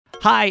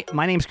Hi,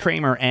 my name's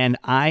Kramer, and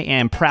I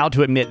am proud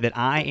to admit that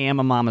I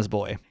am a mama's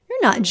boy.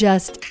 You're not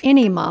just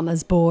any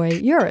mama's boy,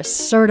 you're a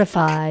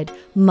certified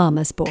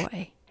mama's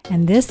boy.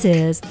 And this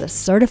is the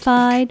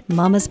Certified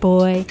Mama's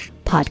Boy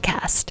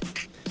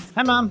podcast.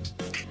 Hi, Mom.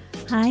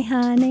 Hi,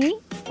 honey.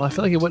 Well, I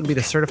feel like it wouldn't be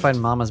the Certified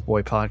Mama's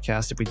Boy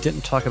podcast if we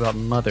didn't talk about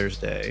Mother's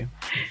Day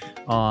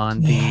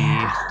on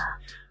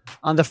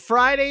the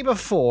Friday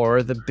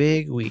before the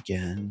big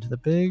weekend, the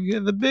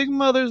big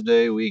Mother's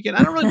Day weekend.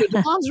 I don't really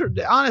do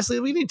honestly,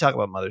 we need to talk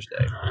about Mother's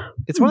Day.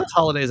 It's one of those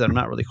holidays that I'm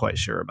not really quite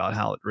sure about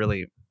how it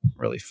really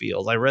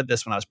feels. I read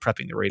this when I was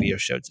prepping the radio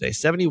show today.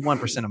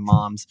 71% of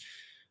moms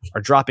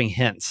are dropping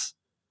hints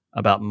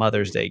about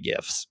Mother's Day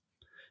gifts.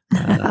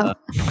 71%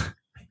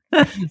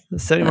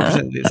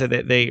 say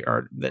that they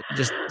are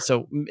just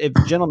so. If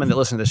gentlemen that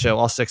listen to the show,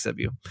 all 6 of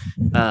you,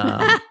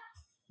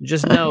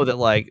 just know that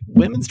like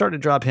women start to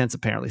drop hints.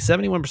 Apparently,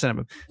 71% of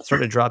them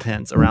start to drop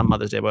hints around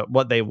Mother's Day about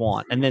what they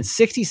want, and then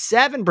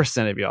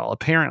 67% of y'all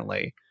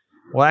apparently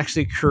will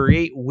actually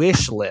create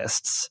wish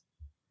lists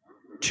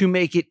to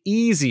make it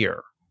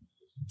easier.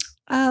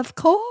 Of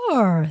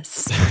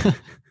course.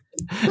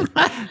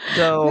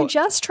 So we're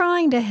just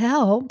trying to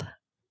help.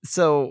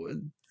 So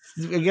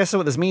I guess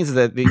what this means is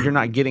that you're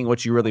not getting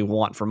what you really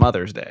want for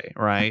Mother's Day,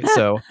 right?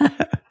 So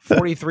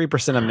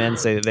 43% of men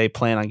say that they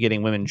plan on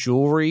getting women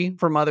jewelry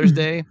for Mother's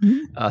Day.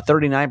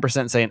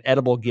 39% say an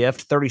edible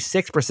gift.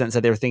 36%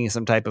 said they were thinking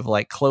some type of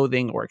like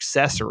clothing or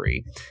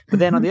accessory. But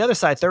then on the other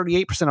side,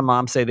 38% of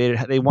moms say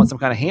they want some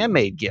kind of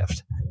handmade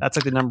gift. That's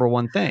like the number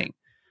one thing.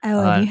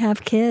 Oh, if you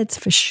have kids,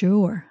 for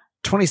sure.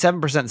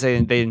 27%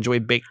 say they enjoy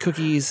baked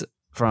cookies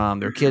from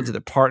their kids or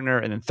their partner.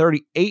 And then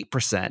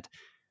 38%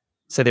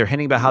 say they're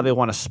hinting about how they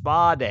want a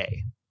spa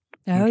day.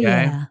 Oh, okay?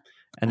 Yeah.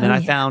 And then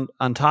I found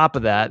on top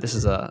of that, this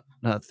is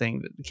another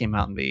thing that came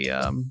out in the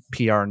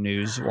PR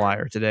news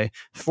wire today.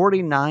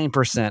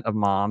 49% of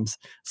moms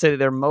say that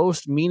their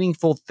most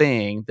meaningful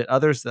thing that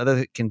others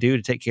can do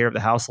to take care of the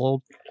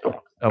household.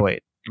 Oh,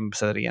 wait. Let me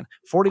say that again.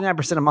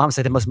 49% of moms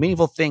say the most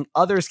meaningful thing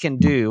others can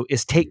do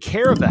is take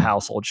care of the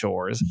household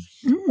chores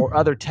or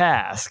other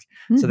tasks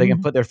so they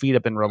can put their feet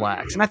up and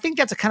relax. And I think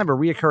that's a kind of a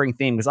reoccurring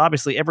theme because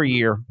obviously every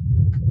year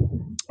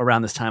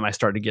around this time I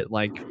start to get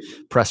like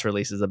press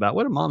releases about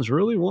what do moms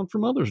really want for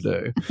Mother's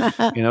Day.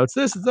 It's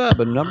this, it's that,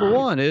 but number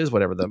one is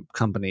whatever the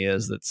company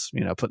is that's,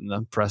 putting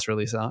the press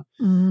release out.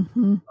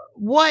 Mm-hmm.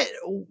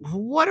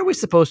 What are we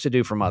supposed to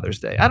do for Mother's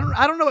Day? I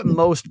don't know what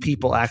most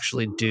people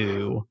actually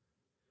do.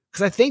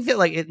 Because I think that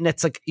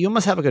it's like you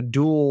almost have like a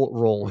dual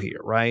role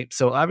here, right?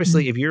 So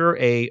obviously, if you're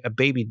a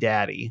baby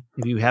daddy,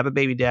 if you have a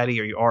baby daddy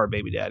or you are a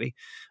baby daddy,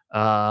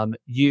 are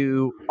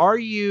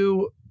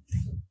you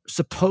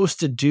supposed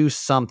to do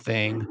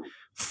something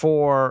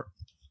for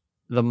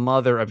the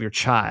mother of your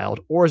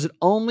child, or is it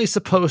only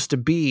supposed to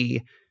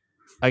be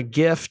a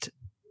gift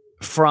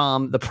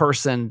from the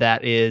person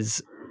that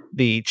is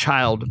the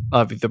child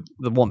of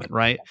the woman,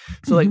 right?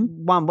 So, like,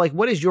 Mom, like,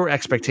 what is your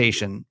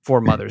expectation for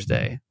Mother's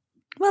Day?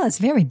 Well, it's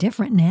very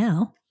different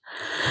now.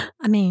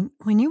 I mean,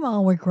 when you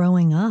all were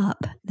growing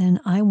up, then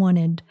I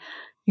wanted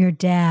your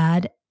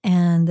dad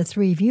and the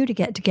 3 of you to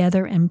get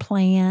together and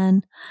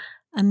plan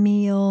a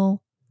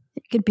meal.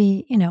 It could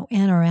be,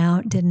 in or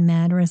out, didn't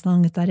matter as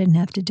long as I didn't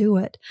have to do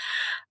it.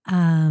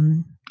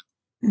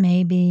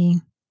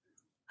 Maybe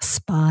a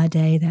spa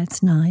day,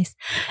 that's nice.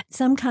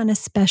 Some kind of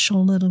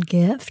special little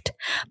gift.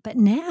 But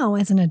now,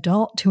 as an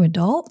adult to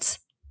adults,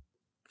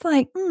 it's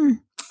like,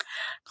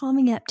 call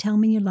me up, tell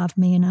me you love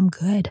me, and I'm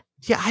good.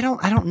 Yeah, I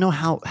don't know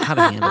how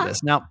to handle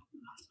this. Now,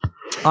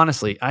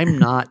 honestly, I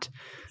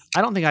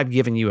don't think I've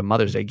given you a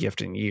Mother's Day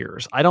gift in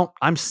years.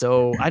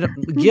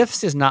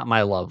 Gifts is not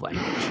my love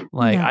language.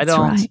 Like I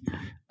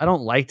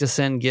don't like to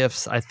send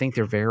gifts. I think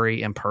they're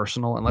very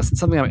impersonal unless it's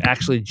something I'm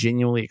actually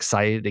genuinely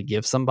excited to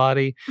give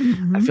somebody.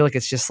 I feel like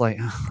it's just like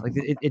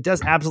it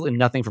does absolutely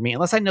nothing for me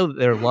unless I know that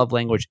their love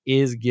language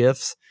is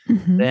gifts.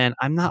 Then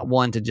I'm not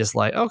one to just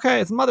like,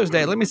 okay, it's Mother's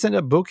Day. Let me send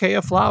a bouquet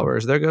of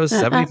flowers. There goes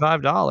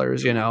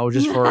 $75,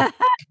 just for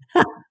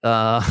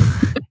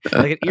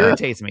like it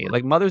irritates me.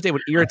 Like Mother's Day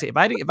would irritate. If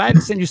I had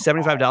to send you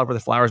 $75 worth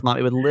of flowers, Mom,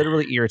 it would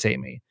literally irritate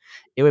me.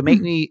 It would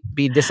make me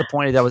be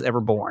disappointed I was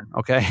ever born.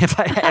 Okay, if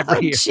I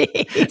every year,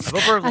 if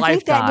over a lifetime, I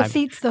think that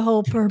defeats the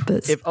whole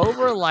purpose. If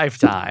over a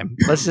lifetime,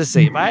 let's just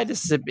say, if I had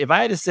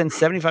to send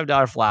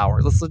 $75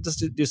 flowers, let's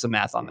just do some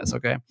math on this.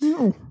 Okay,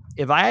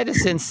 if I had to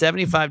send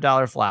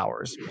 $75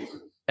 flowers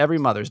every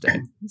Mother's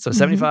Day, so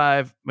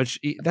 75, which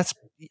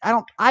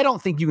I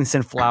don't think you can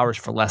send flowers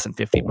for less than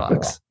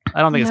 $50. I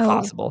don't think it's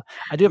possible.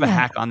 I do have a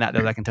hack on that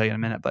I can tell you in a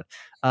minute, but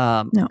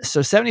so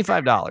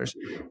 $75.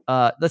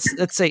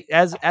 Let's say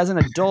as an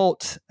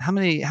adult, how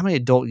many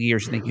adult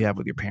years do you think you have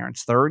with your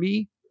parents?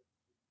 30?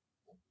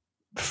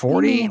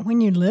 40?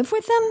 When you live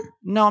with them?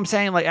 No, I'm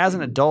saying like as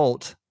an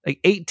adult, like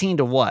 18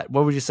 to what?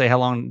 What would you say?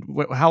 How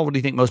old do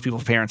you think most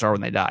people's parents are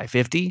when they die?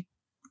 50?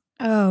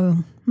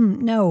 Oh,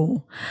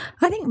 no.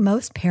 I think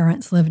most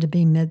parents live to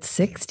be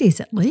mid-60s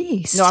at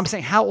least. No, I'm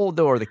saying how old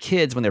though are the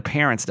kids when their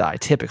parents die?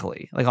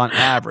 Typically, like on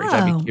average,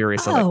 I'd be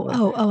curious. I've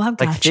got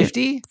like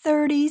 50,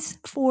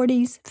 30s,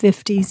 40s,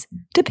 50s.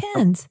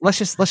 Depends. Let's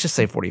just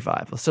say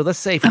 45. So let's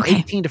say from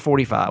 18 to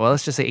 45. Well,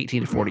 let's just say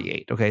 18 to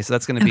 48. Okay, so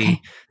that's going to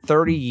be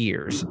 30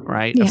 years,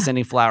 right? Of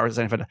sending flowers.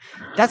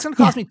 That's going to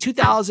cost me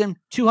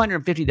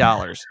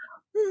 $2,250.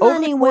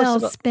 Money well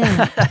spent.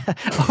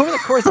 Over the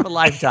course of a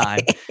lifetime.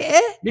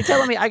 You're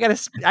telling me I gotta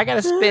spend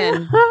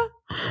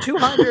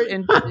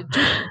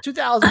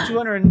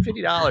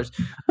 $2,250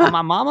 on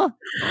my mama?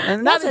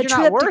 And that's not a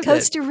trip to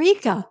Costa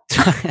Rica.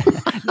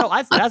 No,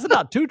 that's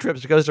about 2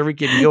 trips to Costa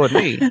Rica if you go with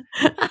me.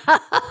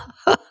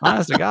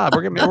 Honest to God,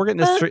 we're getting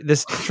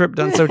this trip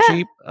done so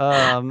cheap.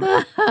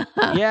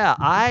 Yeah,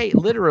 I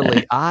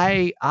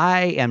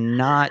am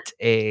not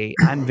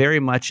I'm very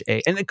much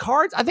and the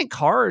cards. I think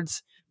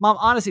cards. Mom,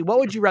 honestly, what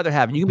would you rather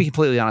have? And you can be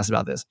completely honest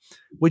about this.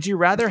 Would you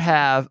rather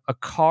have a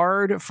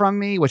card from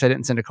me, which I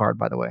didn't send a card,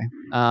 by the way?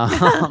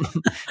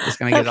 Just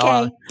gonna get it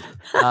all.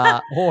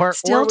 Or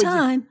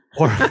time.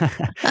 Or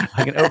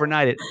I can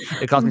overnight it.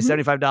 It cost me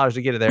 $75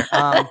 to get it there.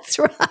 That's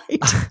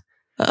right.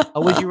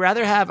 Would you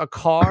rather have a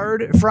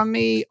card from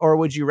me, or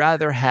would you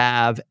rather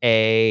have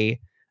a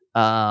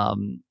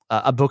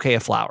bouquet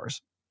of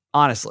flowers?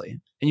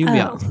 Honestly, and you can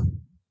be honest.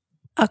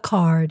 A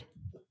card.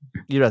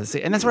 You'd rather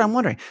see, and that's what I'm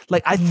wondering.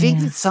 Like, I think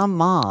that some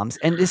moms,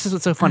 and this is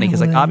what's so funny because,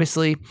 like,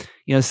 obviously,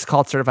 this is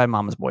called Certified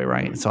Mama's Boy,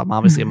 right? So I'm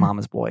obviously a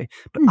mama's boy,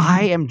 but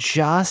I am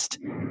just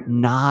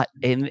not.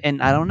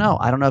 And I don't know.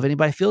 I don't know if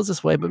anybody feels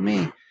this way, but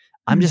me,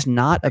 I'm just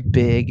not a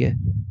big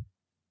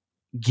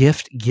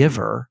gift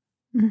giver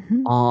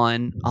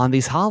on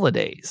these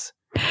holidays.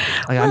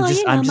 Like, I'm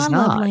just my not.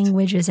 love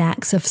language is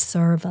acts of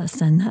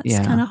service, and that's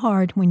kind of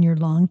hard when you're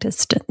long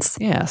distance.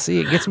 Yeah, see,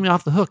 it gets me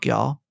off the hook,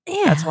 y'all.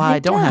 Yeah, that's why I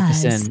don't have to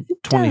send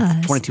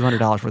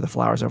 $2,200 worth of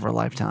flowers over a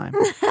lifetime.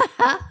 That's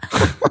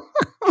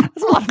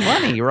a lot of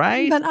money,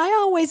 right? But I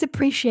always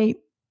appreciate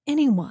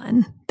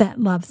anyone that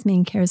loves me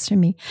and cares for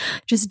me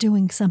just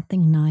doing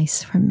something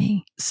nice for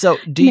me. So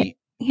wait,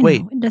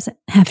 it doesn't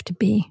have to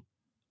be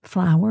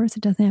flowers.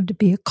 It doesn't have to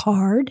be a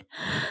card.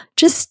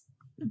 Just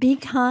be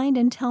kind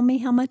and tell me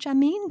how much I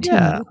mean to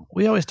you.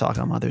 We always talk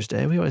on Mother's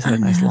Day. We always have a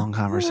nice long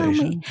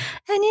conversation. And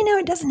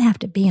it doesn't have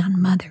to be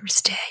on Mother's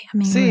Day. I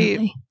mean,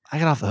 really. I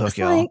got off the hook,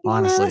 y'all.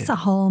 Honestly, that's a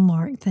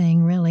Hallmark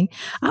thing, really.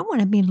 I want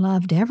to be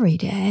loved every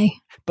day.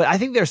 But I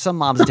think there's some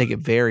moms that take it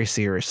very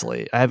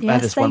seriously. I have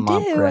this one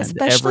mom friend,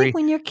 especially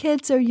when your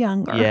kids are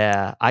younger.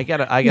 Yeah, I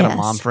got a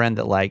mom friend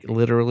that like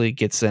literally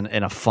gets in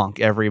a funk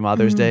every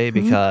Mother's Day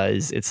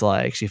because it's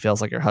like she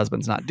feels like her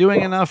husband's not doing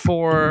enough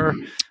for her.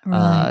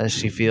 Right.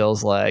 She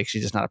feels like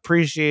she's just not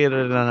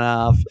appreciated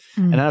enough.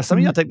 And I know some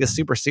of y'all take this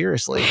super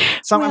seriously.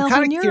 So I'm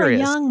kind of curious. When you're a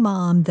young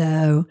mom,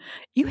 though,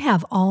 you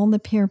have all the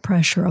peer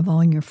pressure of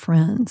all your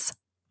friends.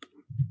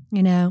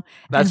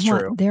 That's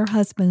true. What their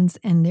husbands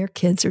and their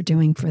kids are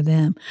doing for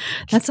them.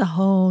 That's a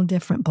whole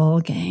different ball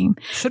game.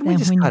 Shouldn't we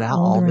just cut out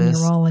all this? And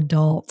you're all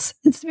adults.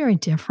 It's very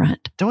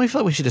different. Don't we feel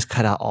like we should just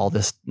cut out all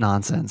this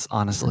nonsense?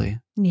 Honestly,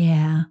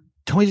 yeah.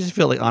 Don't we just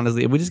feel like,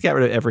 honestly, if we just got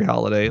rid of every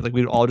holiday, like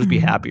we'd all just be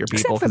happier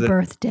people? Except for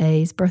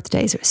birthdays.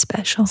 Birthdays are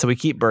special. So we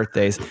keep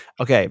birthdays.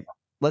 Okay,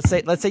 let's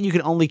say you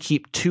can only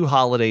keep 2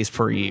 holidays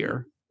per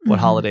year. What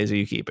holidays are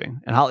you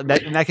keeping? And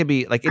that could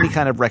be like any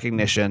kind of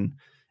recognition.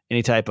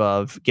 Any type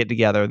of get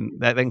together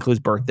that includes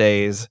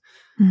birthdays,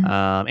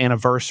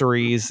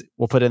 anniversaries.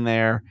 We'll put in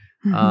there.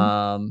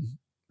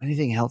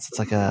 Anything else that's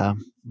like a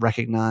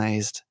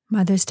recognized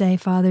Mother's Day,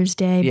 Father's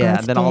Day, birthdays.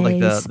 And then all like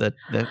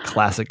the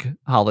classic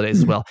holidays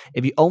as well.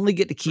 If you only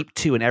get to keep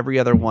 2 and every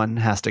other one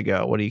has to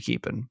go, what are you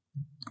keeping?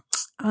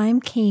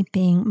 I'm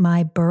keeping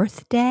my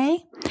birthday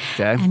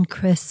and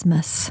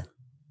Christmas.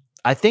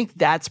 I think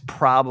that's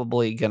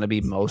probably going to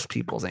be most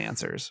people's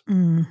answers.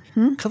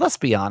 Because let's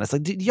be honest,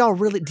 like, do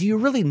you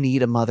really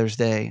need a Mother's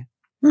Day?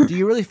 Do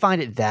you really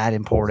find it that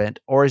important,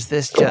 or is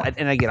this just?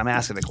 And again, I'm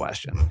asking the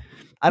question.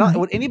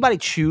 Would anybody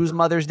choose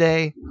Mother's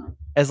Day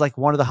as like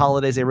one of the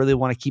holidays they really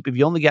want to keep? If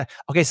you only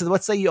so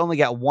let's say you only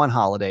got one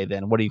holiday,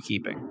 then what are you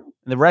keeping?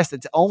 And the rest,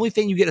 it's the only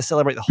thing you get to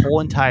celebrate the whole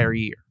entire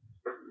year.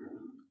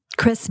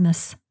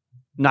 Christmas,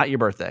 not your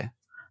birthday.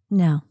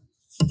 No.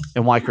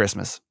 And why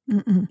Christmas?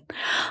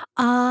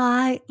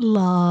 I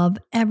love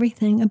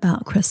everything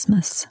about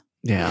Christmas.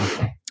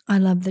 Yeah. I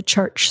love the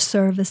church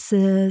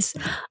services.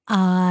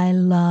 I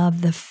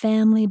love the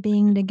family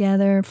being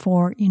together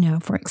for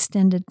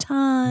extended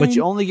time. But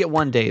you only get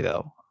one day,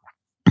 though.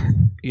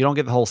 You don't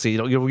get the whole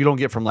season. You don't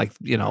get from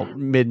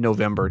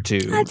mid-November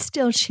to. I'd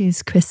still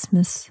choose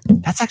Christmas.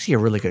 That's actually a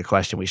really good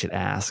question we should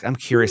ask. I'm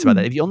curious about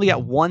that. If you only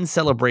got one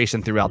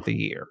celebration throughout the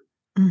year.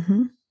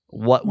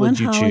 What would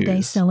you choose? One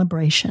holiday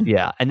celebration.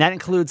 Yeah. And that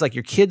includes like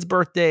your kids'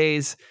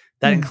 birthdays.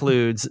 That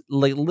includes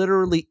like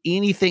literally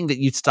anything that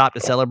you'd stop to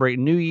celebrate,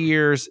 New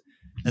Year's,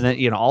 and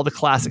then, all the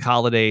classic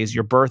holidays,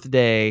 your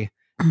birthday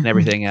and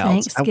everything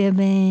else.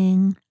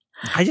 Thanksgiving.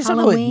 I just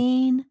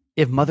Halloween. don't know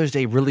if Mother's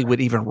Day really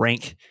would even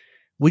rank.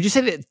 Would you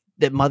say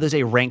that Mother's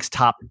Day ranks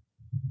top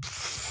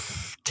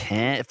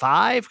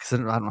 5? Because I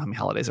don't know how many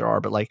holidays there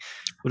are, but like,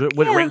 would it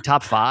Yeah. rank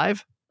top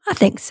 5? I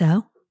think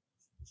so.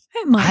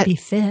 It might be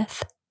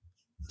 5th.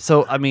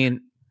 So, I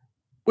mean,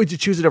 would you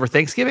choose it over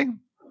Thanksgiving?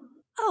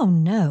 Oh,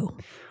 no.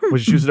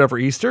 Would you choose it over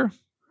Easter?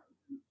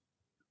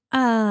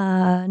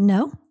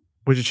 No.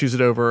 Would you choose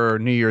it over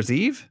New Year's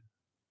Eve?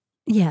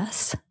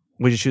 Yes.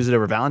 Would you choose it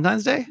over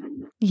Valentine's Day?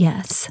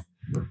 Yes.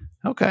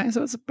 Okay,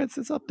 so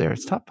it's up there.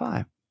 It's top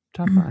 5.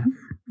 Top 5.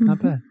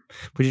 Not bad.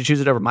 Would you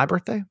choose it over my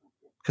birthday?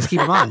 Because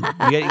keep in mind,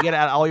 you get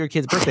all your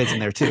kids' birthdays in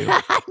there too.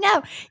 I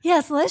know.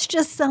 Yes, let's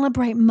just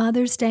celebrate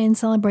Mother's Day and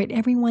celebrate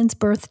everyone's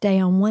birthday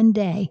on one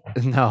day.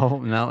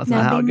 No, that's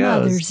not how it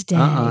goes. Mother's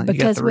Day.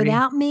 Because 3.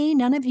 without me,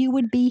 none of you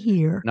would be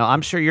here. No,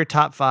 I'm sure your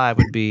top 5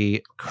 would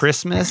be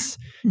Christmas,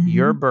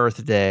 your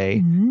birthday,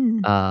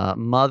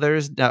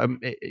 Mother's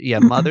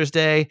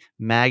Day,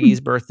 Maggie's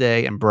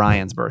birthday, and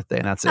Brian's birthday,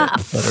 and that's it.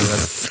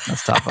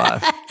 That's top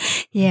 5.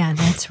 Yeah,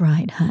 that's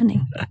right,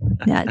 honey.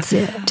 That's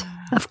it.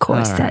 Of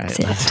course, that's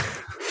it.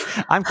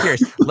 I'm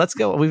curious. Let's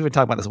go. We've been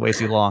talking about this way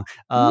too long.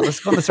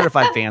 Let's go on the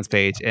Certified Fans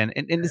page. And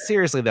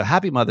seriously, though,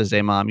 happy Mother's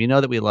Day, Mom. You know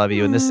that we love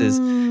you. And this is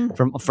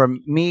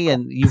from me.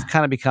 And you've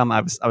kind of become.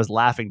 I was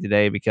laughing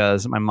today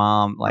because my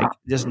mom, like,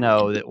 just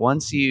know that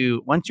once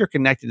you're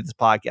connected to this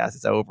podcast,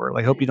 it's over.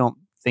 Like, hope you don't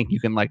think you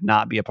can like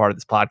not be a part of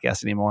this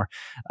podcast anymore.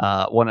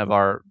 One of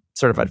our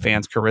Certified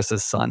Fans,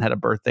 Carissa's son, had a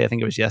birthday. I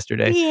think it was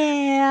yesterday.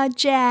 Yeah,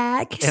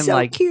 Jack. And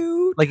so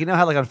cute. Like, you know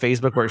how like on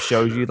Facebook where it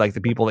shows you like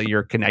the people that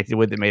you're connected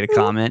with that made a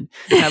comment?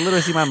 And I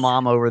literally see my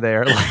mom over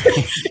there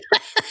like,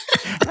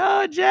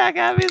 oh, Jack,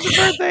 happy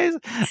birthdays.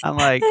 I'm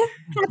like,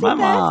 happy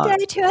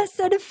birthday to our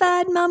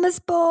certified mama's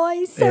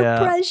boy. So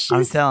precious.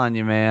 I'm telling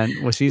you, man.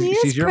 Well,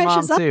 she's your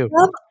precious. Mom too.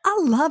 I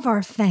love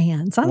our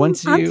fans. I'm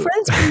friends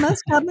with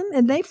most of them,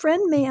 and they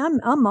friend me.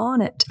 I'm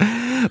on it.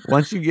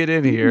 Once you get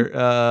in here,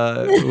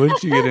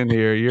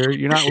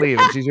 you're not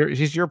leaving.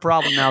 She's your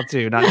problem now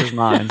too, not just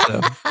mine.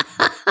 So.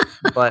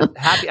 But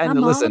happy. I'm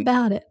listen, all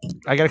about it.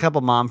 I got a couple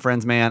mom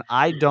friends, man.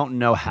 I don't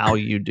know how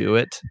you do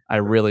it. I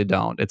really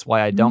don't. It's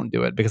why I don't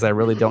do it, because I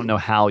really don't know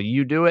how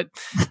you do it.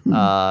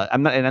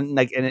 I'm not, and I'm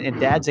like, and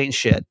dads ain't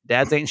shit.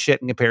 Dads ain't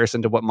shit in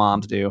comparison to what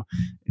moms do.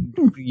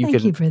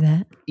 Thank you for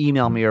that.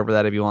 Email me over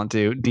that if you want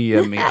to.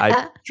 DM me.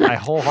 I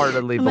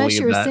wholeheartedly believe that. Unless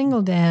you're a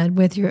single dad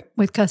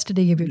with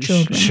custody of your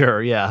children.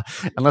 Sure, yeah.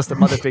 Unless the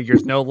mother figure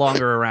is no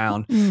longer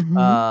around.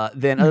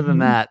 Then other than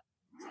that,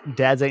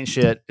 dads ain't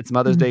shit. It's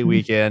Mother's Day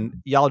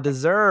weekend. Y'all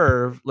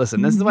deserve.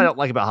 Listen, this is what I don't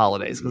like about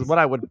holidays, because what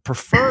I would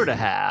prefer to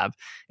have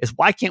is,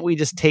 why can't we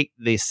just take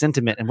the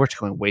sentiment, and we're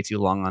going way too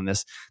long on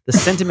this, the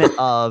sentiment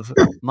of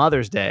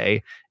Mother's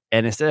Day,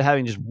 and instead of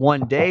having just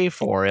one day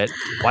for it,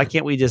 why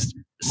can't we just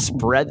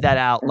spread that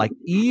out like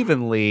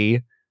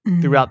evenly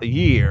throughout the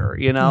year,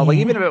 you know, like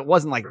even if it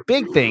wasn't like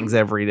big things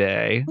every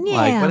day. Yeah,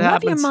 like what love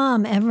happens? Your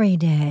mom every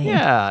day.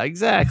 Yeah,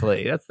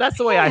 exactly. That's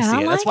the way I see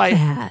it.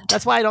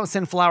 That's why I don't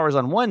send flowers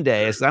on one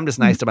day. Is I'm just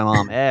nice to my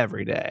mom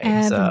every day.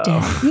 Every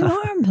day. You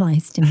are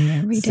nice to me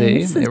every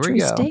day. See, there we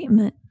go.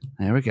 Statement.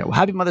 There we go. Well,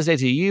 happy Mother's Day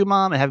to you,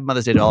 Mom, and happy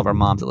Mother's Day to all of our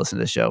moms that listen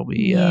to the show.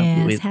 We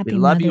happy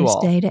love Mother's you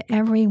all. Day to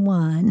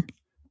everyone.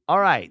 All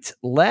right,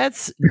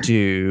 let's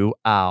do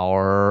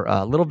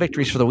our little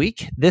victories for the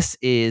week. This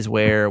is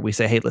where we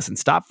say, hey, listen,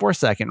 stop for a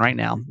second right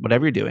now,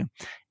 whatever you're doing.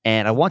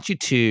 And I want you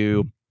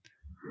to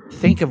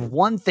think of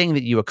one thing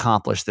that you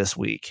accomplished this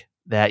week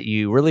that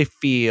you really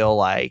feel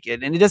like,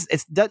 and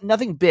it's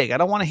nothing big. I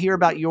don't want to hear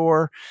about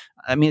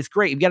it's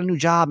great. You've got a new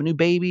job, a new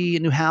baby, a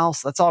new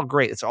house. That's all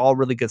great. It's all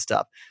really good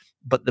stuff.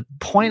 But the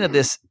point of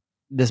this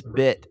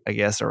bit, I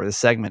guess, or this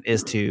segment,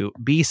 is to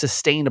be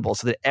sustainable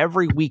so that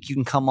every week you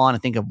can come on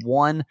and think of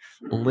one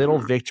little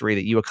victory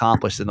that you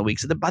accomplished in the week.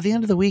 So that by the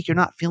end of the week, you're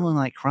not feeling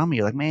like crummy.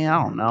 You're like, man,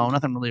 I don't know.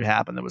 Nothing really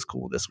happened that was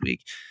cool this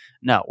week.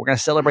 No, we're going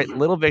to celebrate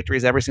little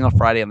victories every single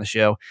Friday on the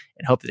show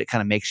and hope that it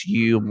kind of makes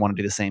you want to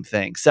do the same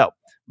thing. So,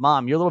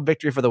 Mom, your little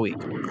victory for the week.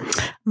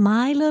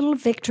 My little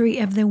victory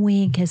of the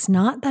week is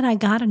not that I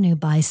got a new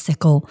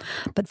bicycle,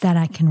 but that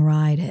I can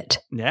ride it.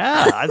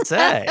 Yeah, I'd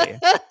say.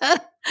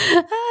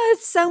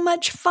 It's so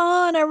much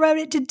fun. I rode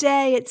it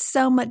today. It's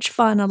so much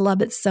fun. I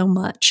love it so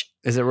much.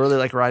 Is it really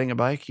like riding a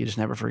bike? You just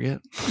never forget.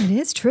 It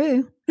is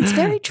true. It's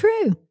very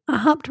true. I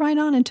hopped right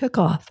on and took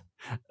off.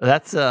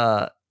 That's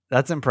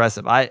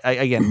impressive. I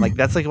again, like,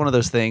 that's like one of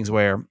those things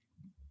where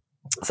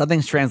some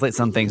things translate,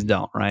 some things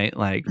don't, right?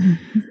 Like,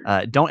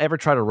 don't ever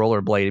try to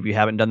rollerblade if you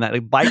haven't done that.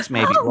 Like, bikes,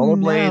 maybe.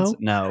 Rollerblades,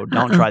 no.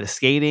 Don't try the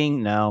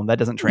skating. No, that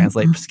doesn't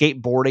translate.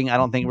 Skateboarding, I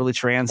don't think really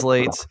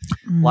translates.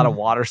 A lot of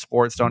water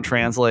sports don't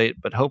translate,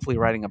 but hopefully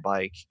riding a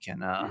bike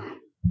can.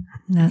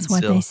 That's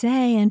what they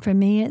say, and for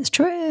me, it's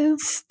true.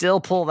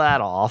 Still pull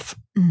that off.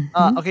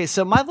 Okay,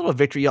 so my little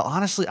victory,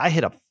 honestly, I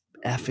hit a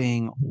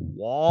effing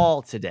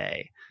wall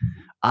today.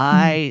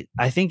 I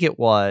think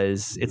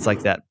it's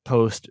like that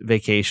post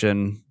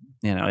vacation.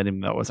 You know, even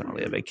though it wasn't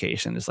really a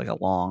vacation, it's like a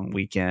long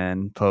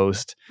weekend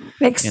post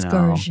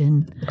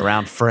excursion,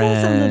 around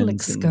friends. It was a little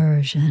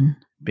excursion.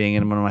 Being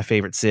in one of my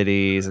favorite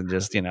cities, and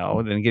just,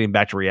 then getting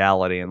back to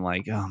reality, and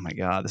like, oh my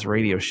God, this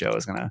radio show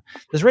is gonna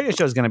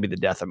be the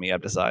death of me.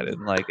 I've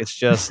decided. Like, it's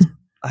just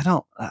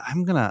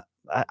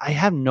I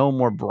have no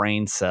more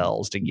brain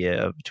cells to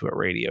give to a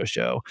radio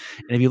show.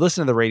 And if you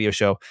listen to the radio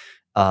show,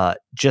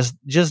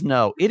 just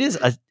know it is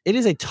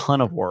a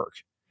ton of work.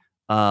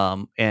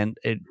 And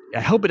I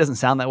hope it doesn't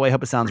sound that way. I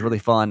hope it sounds really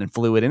fun and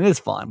fluid, and it is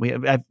fun.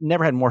 I've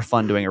never had more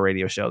fun doing a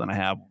radio show than I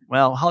have.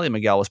 Well, Holly and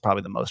Miguel was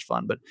probably the most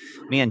fun, but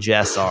me and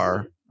Jess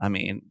are. I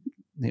mean,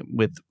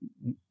 with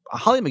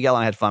Holly and Miguel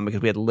and I had fun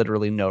because we had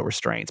literally no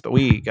restraints, but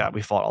we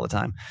fought all the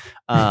time.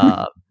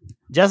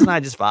 Jess and I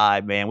just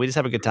vibe, man. We just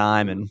have a good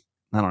time, and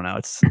I don't know,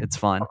 it's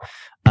fun.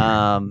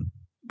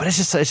 But it's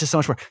just so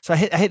much work. So I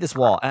hit this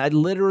wall.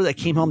 And I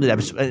came home today.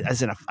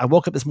 I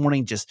woke up this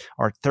morning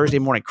or Thursday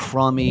morning,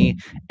 crummy,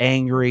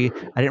 angry.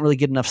 I didn't really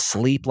get enough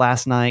sleep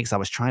last night because I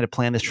was trying to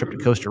plan this trip to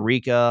Costa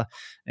Rica,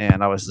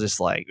 and I was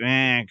just like,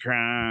 I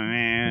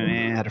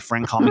had a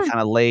friend call me kind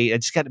of late. I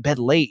just got to bed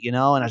late, and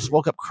I just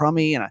woke up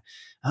crummy, and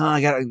I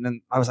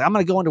was like, I'm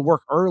going to go into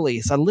work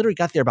early. So I literally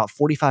got there about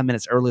 45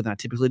 minutes earlier than I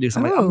typically do.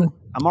 So I'm like,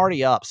 I'm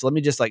already up. So let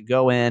me just like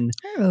go in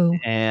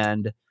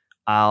and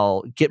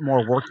I'll get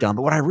more work done.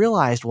 But what I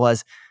realized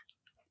was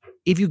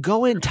if you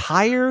go in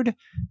tired,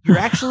 you're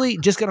actually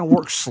just going to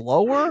work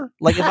slower.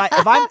 Like if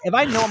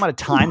I know I'm on a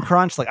time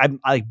crunch, like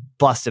I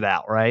bust it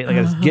out, right? Like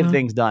I just get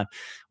things done.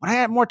 When I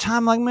had more time,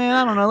 I'm like, man,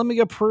 I don't know. Let me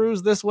go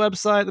peruse this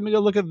website. Let me go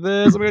look at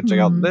this. Let me go check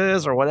out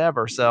this or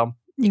whatever. So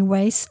you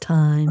waste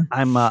time.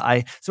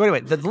 So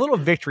anyway, the little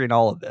victory in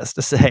all of this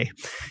to say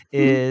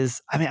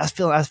is, I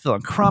was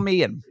feeling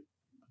crummy, and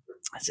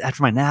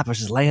after my nap, I was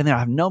just laying there. I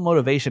have no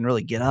motivation to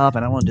really get up,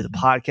 and I want to do the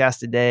podcast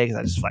today because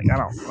I just like,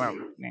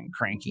 I'm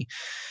cranky.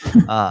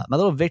 My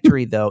little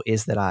victory though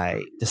is that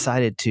I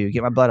decided to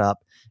get my butt up,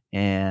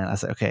 and I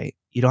said, okay,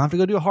 you don't have to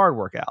go do a hard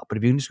workout, but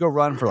if you can just go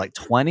run for like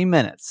 20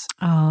 minutes,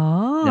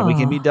 then we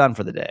can be done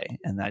for the day.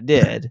 And I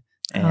did.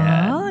 And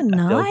I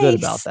feel good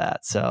about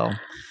that. So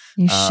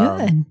you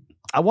should.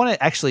 I want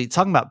to actually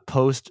talk about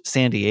post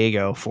San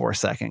Diego for a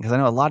second, because I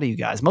know a lot of you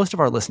guys, most of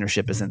our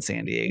listenership is in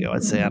San Diego.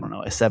 I'd say, I don't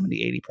know,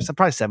 70, 80%,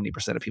 probably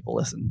 70% of people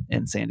listen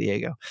in San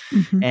Diego.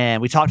 Mm-hmm.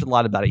 And we talked a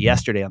lot about it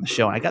yesterday on the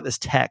show. And I got this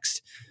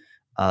text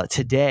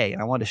today,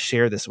 and I wanted to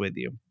share this with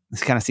you.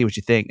 Let's kind of see what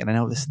you think. And I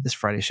know this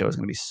Friday show is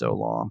going to be so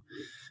long.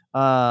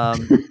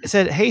 It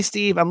said, hey,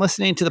 Steve, I'm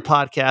listening to the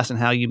podcast and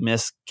how you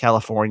miss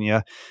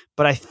California,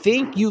 but I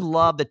think you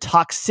love the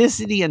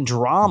toxicity and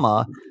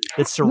drama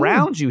that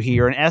surrounds you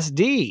here in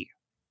SD.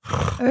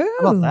 How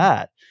about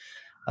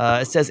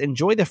that? It says,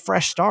 enjoy the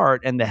fresh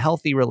start and the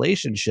healthy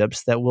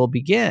relationships that will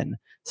begin.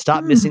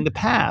 Stop missing the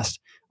past.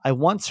 I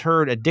once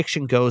heard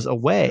addiction goes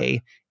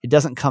away. It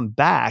doesn't come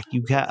back.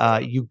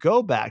 You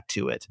go back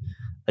to it.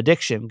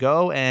 Addiction,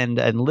 go and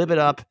live it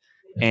up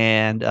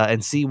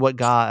and see what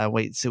God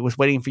what's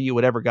waiting for you,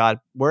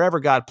 wherever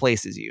God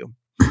places you.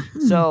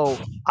 So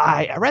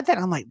I read that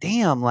and I'm like,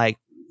 damn, like,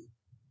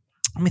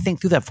 let me think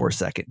through that for a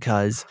second,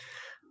 because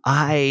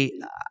I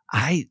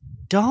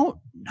tell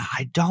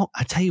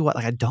you what,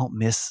 like, I don't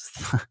miss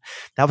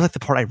that was like the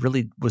part I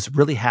was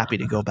really happy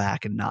to go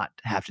back and not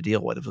have to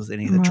deal with. It was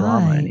any of the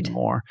drama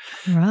anymore.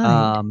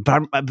 Right.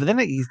 But then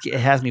it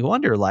has me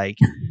wonder, like,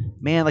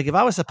 man, like if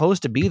I was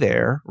supposed to be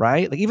there,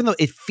 right? Like, even though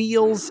it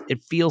feels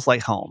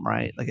like home,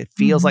 right? Like it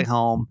feels like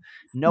home.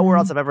 Nowhere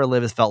else I've ever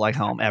lived has felt like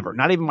home ever.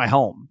 Not even my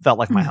home felt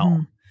like my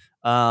home.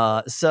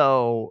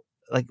 So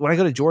like when I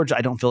go to Georgia,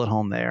 I don't feel at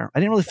home there. I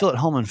didn't really feel at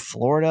home in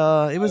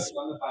Florida. It was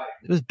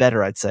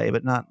better, I'd say,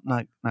 but not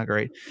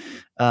great.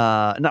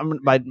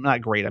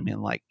 Not great. I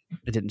mean, like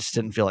it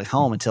didn't feel like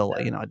home until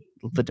I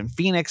lived in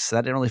Phoenix. So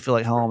that didn't really feel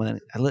like home, and then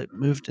I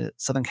moved to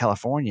Southern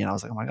California, and I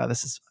was like, oh my God, I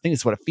think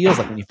it's what it feels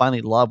like when you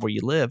finally love where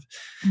you live.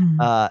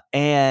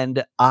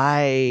 And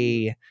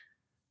I'm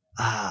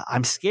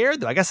scared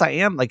though. I guess I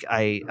am. Like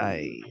I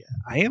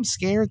am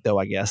scared though.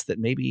 I guess that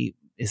maybe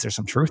is there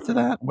some truth to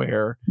that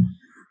where.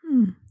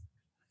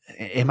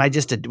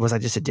 Was I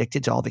just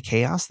addicted to all the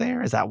chaos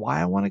there? Is that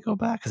why I want to go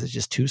back? Because it's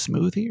just too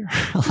smooth here?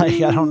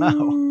 Like, I don't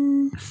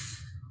know.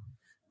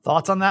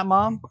 Thoughts on that,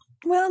 Mom?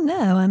 Well,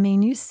 no. I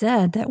mean, you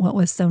said that what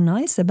was so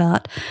nice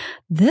about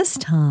this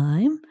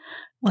time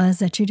was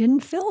that you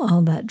didn't feel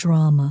all that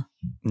drama.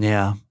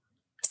 Yeah.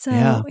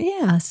 So,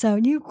 so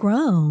you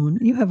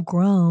have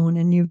grown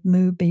and you've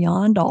moved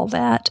beyond all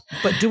that.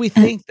 But do we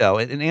think, though,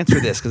 and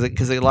answer this,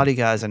 because a lot of you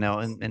guys I know,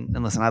 and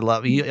listen, I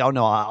love you. Y'all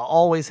know I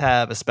always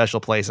have a special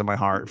place in my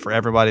heart for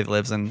everybody that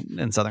lives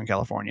in Southern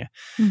California.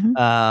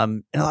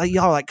 And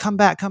y'all are like, come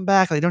back.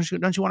 Like, don't you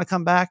want to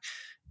come back?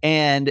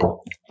 And,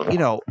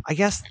 I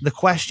guess the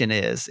question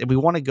is, if we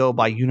want to go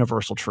by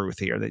universal truth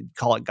here,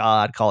 call it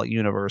God, call it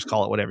universe,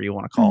 call it whatever you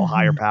want to call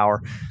higher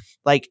power,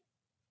 like,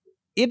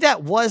 if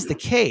that was the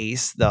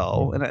case,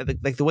 though, and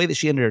like the way that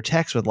she ended her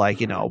text with,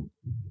 like,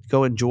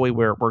 go enjoy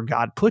where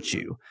God put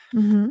you,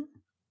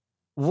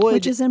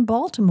 which is in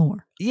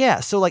Baltimore.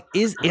 Yeah. So, like,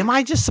 am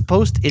I just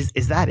supposed to?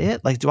 Is that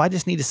it? Like, do I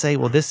just need to say,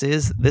 well, this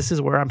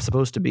is where I'm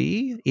supposed to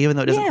be, even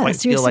though it doesn't quite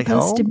feel like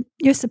home?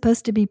 You're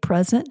supposed to be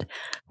present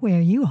where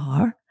you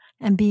are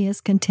and be as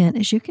content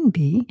as you can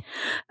be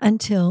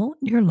until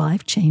your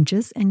life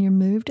changes and you're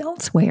moved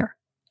elsewhere.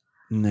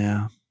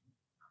 Yeah.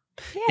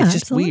 Yeah, It's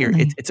just weird.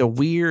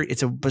 absolutely.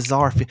 It's a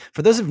bizarre.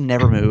 For those who've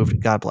never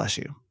moved, God bless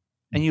you.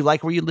 And you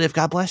like where you live,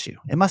 God bless you.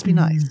 It must be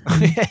nice.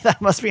 That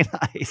must be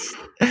nice.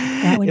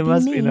 That would it be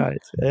must me. be nice.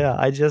 Yeah,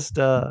 I just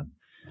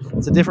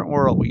it's a different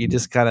world where you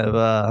just kind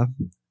of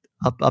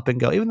up and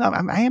go. Even though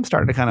I am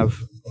starting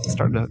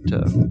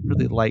to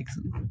really like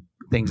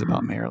things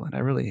about Maryland. I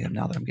really am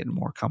now that I'm getting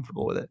more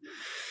comfortable with it.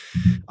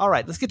 All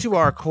right, let's get to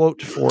our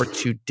quote for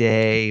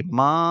today,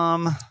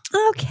 Mom.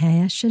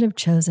 Okay, I should have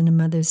chosen a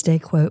Mother's Day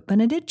quote,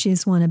 but I did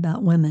choose one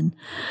about women.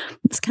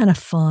 It's kind of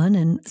fun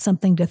and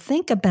something to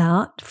think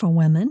about for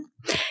women.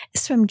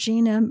 It's from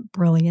Gina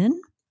Brillian.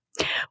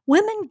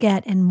 Women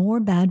get in more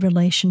bad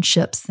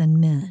relationships than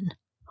men.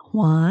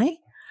 Why?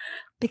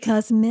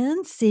 Because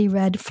men see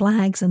red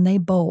flags and they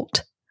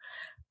bolt.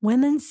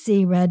 Women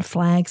see red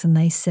flags and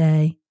they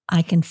say,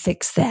 I can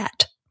fix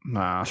that.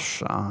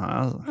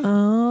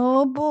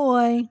 Oh,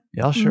 boy.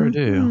 Y'all sure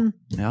do.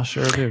 Y'all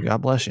sure do.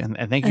 God bless you.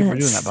 And thank you for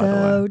doing that, by the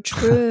way. So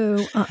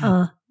true.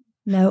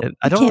 No,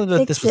 I don't know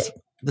that this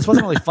this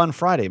wasn't really Fun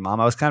Friday, Mom.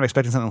 I was kind of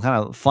expecting something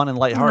kind of fun and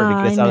lighthearted to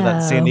get us out of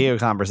that San Diego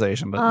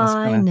conversation. But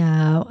I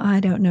know.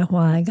 I don't know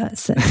why I got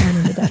sent down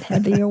into that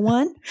heavier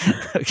one.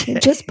 Okay.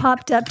 It just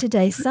popped up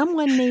today.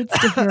 Someone needs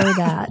to hear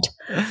that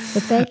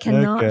they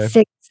cannot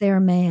fix their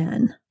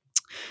man.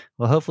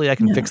 Well, hopefully I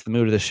can fix the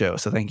mood of the show.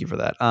 So thank you for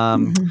that.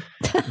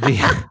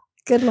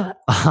 Good luck.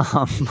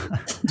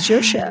 It's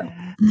your show.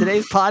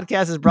 Today's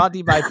podcast is brought to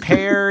you by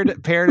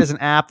Paired. Paired is an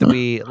app that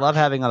we love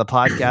having on the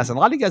podcast, and a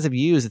lot of you guys have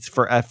used. It's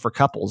for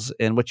couples,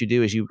 and what you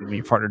do is your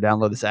partner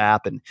download this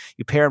app, and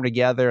you pair them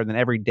together, and then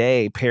every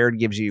day Paired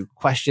gives you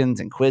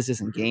questions and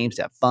quizzes and games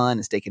to have fun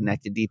and stay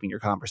connected deep in your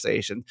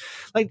conversation.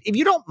 Like, if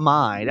you don't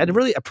mind, I'd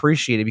really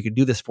appreciate it if you could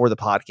do this for the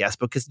podcast,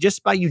 because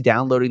just by you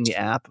downloading the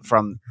app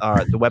from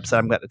the website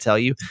I'm about to tell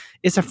you,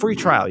 it's a free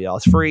trial, y'all.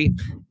 It's free,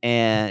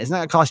 and it's not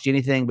going to cost you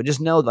anything, but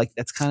just know, like,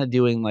 that's kind of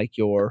doing like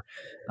your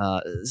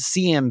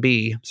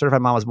CMB,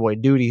 Certified Mama's Boy,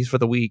 duties for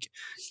the week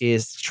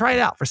is to try it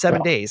out for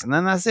 7 days, and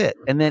then that's it.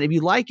 And then if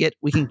you like it,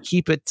 we can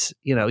keep it.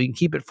 You can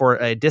keep it for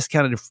a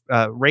discounted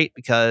rate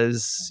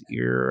because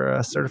you're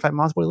a Certified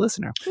Mama's Boy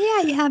listener.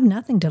 Yeah, you have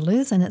nothing to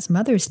lose, and it's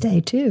Mother's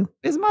Day too.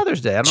 It's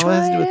Mother's Day. I don't know what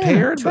it has to do with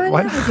Paired, but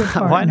why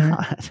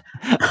not?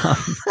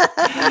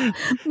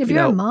 If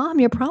you're a mom,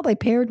 you're probably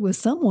paired with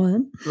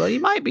someone. Well, you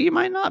might be, you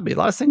might not be. A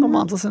lot of single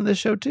moms listen to this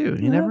show too.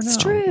 You never know. That's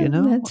true.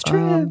 That's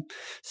true.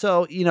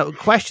 So,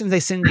 questions they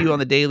send you on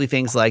the daily,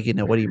 things like,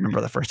 what do you remember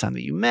the first time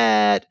that you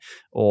met?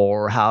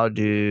 Or how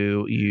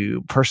do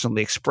you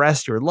personally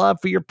express your love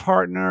for your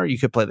partner? You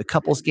could play the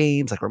couples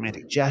games like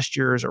romantic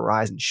gestures or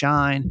rise and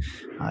shine.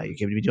 You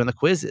could be doing the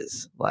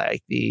quizzes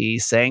like the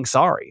saying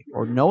sorry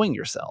or knowing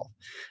yourself.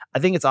 I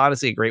think it's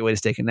honestly a great way to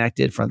stay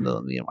connected from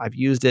I've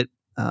used it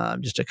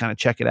just to kind of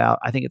check it out.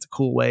 I think it's a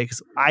cool way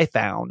because I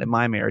found in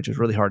my marriage it was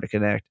really hard to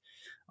connect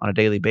on a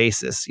daily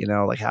basis.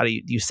 Like, how do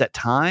you set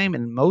time?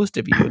 And most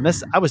of you, and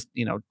this, I was,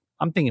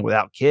 I'm thinking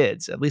without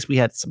kids, at least we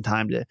had some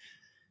time to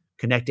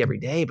connect every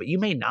day, but you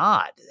may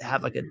not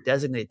have like a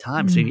designated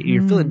time. So if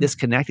you're feeling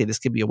disconnected, this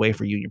could be a way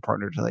for you and your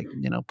partner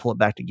to pull it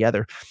back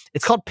together.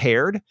 It's called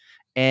Paired.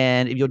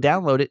 And if you'll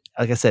download it,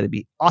 like I said, it'd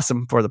be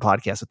awesome for the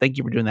podcast. So thank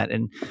you for doing that.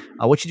 And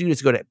what you do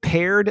is go to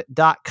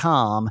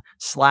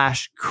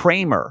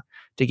paired.com/Kramer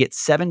to get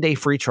 7-day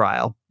free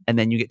trial. And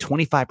then you get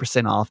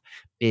 25% off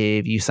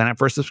if you sign up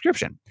for a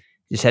subscription.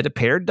 Just head to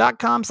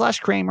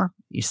paired.com/Kramer.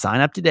 You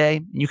sign up today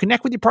and you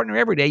connect with your partner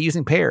every day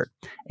using Paired.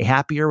 A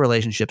happier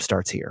relationship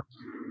starts here.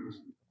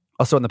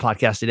 Also on the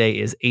podcast today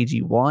is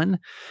AG1.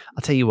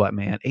 I'll tell you what,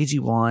 man,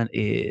 AG1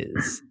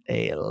 is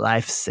a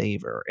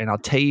lifesaver. And I'll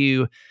tell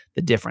you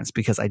the difference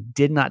because I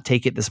did not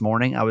take it this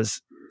morning. I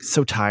was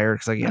so tired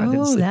because I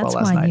didn't sleep well last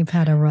night. That's why you've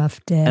had a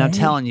rough day. And I'm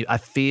telling you, I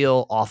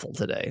feel awful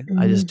today.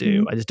 I just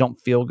do. I just don't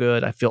feel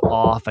good. I feel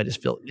off. I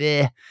just feel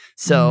eh.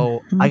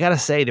 So I got to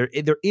say, there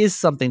is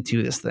something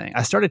to this thing.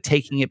 I started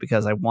taking it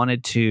because I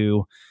wanted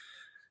to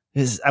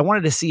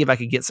see if I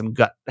could get some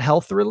gut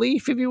health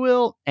relief, if you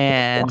will.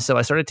 And so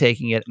I started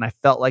taking it and I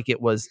felt like it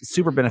was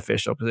super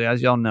beneficial because,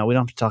 as y'all know, we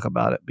don't have to talk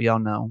about it, but y'all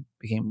know,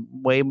 became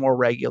way more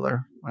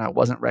regular when I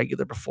wasn't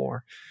regular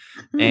before.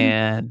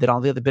 And then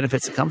all the other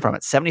benefits that come from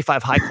it.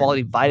 75 high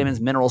quality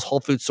vitamins, minerals, whole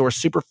food source,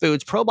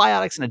 superfoods,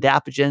 probiotics, and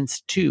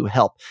adaptogens to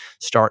help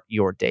start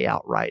your day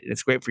out right. And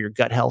it's great for your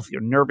gut health, your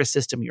nervous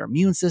system, your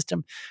immune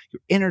system, your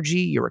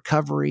energy, your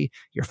recovery,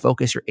 your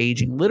focus, your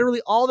aging,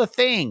 literally all the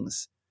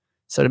things.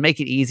 So to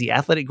make it easy,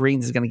 Athletic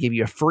Greens is going to give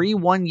you a free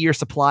 1-year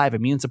supply of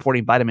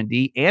immune-supporting vitamin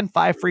D and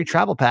 5 free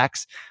travel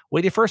packs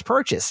with your first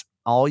purchase.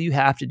 All you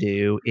have to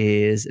do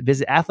is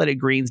visit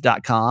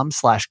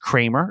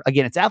athleticgreens.com/Kramer.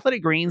 Again, it's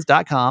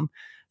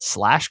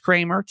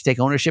athleticgreens.com/Kramer to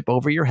take ownership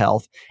over your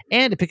health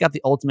and to pick up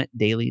the ultimate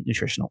daily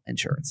nutritional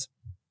insurance.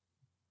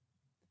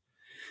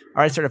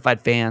 All right,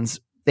 certified fans,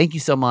 thank you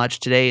so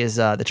much. Today is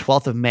the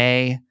 12th of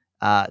May.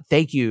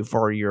 Thank you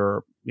for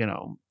your,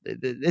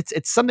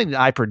 it's something that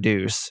I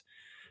produce.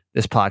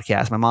 This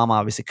podcast. My mom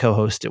obviously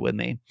co-hosted it with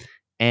me.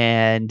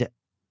 And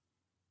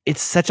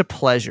it's such a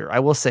pleasure. I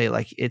will say,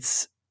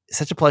 it's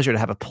such a pleasure to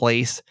have a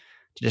place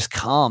to just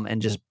come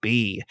and just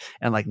be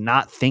and like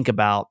not think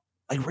about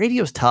like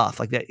radio's tough.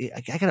 Like that,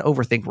 I gotta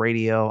overthink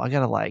radio. I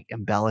gotta like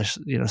embellish,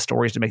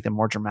 stories to make them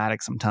more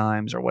dramatic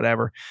sometimes or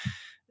whatever.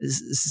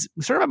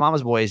 Sort of my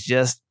mama's boy is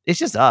it's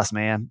just us,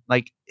 man.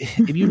 Like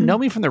if you know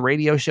me from the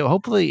radio show,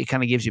 hopefully it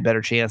kind of gives you a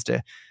better chance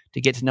to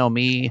get to know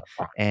me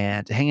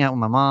and to hang out with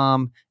my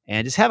mom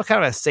and just have a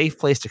kind of a safe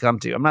place to come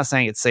to. I'm not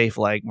saying it's safe,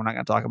 like we're not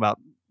going to talk about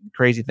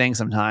crazy things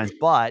sometimes,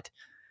 but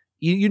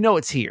you know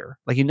it's here.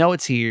 Like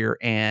it's here,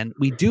 and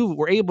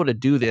we're able to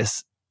do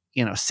this,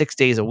 6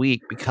 days a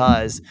week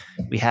because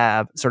we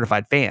have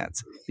certified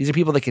fans. These are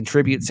people that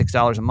contribute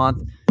 $6 a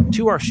month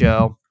to our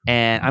show.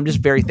 And I'm just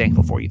very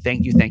thankful for you.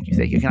 Thank you. I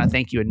cannot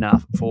thank you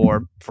enough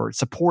for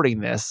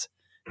supporting this.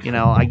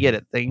 I get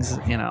it. Things,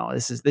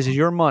 this is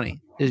your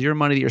money. This is your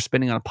money that you're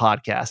spending on a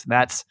podcast. And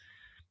that's,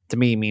 to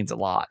me, means a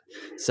lot.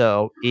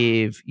 So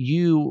if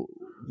you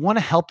want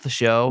to help the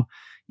show,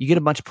 you get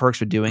a bunch of perks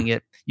for doing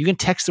it. You can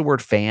text the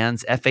word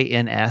fans,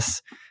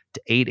 FANS,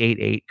 to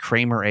 888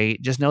 Kramer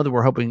 8. Just know that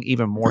we're hoping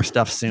even more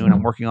stuff soon.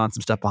 I'm working on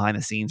some stuff behind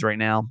the scenes right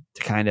now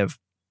to kind of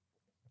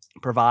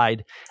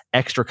provide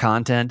extra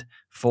content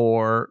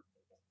for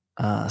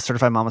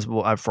certified mamas,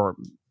 for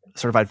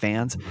certified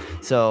fans.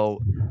 So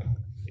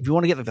if you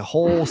want to get like the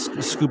whole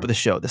scoop of the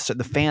show,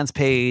 the fans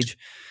page,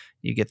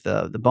 you get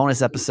the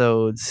bonus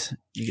episodes,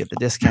 you get the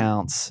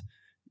discounts,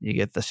 you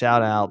get the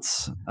shout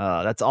outs.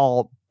 That's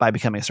all by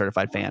becoming a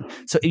certified fan.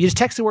 So you just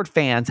text the word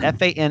fans,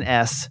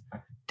 FANS,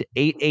 to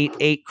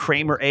 888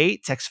 Kramer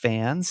 8. Text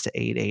fans to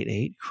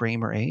 888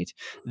 Kramer 8.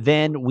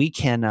 Then we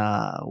can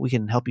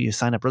help you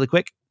sign up really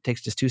quick. It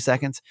takes just 2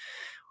 seconds.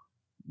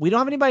 We don't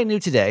have anybody new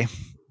today.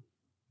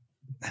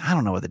 I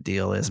don't know what the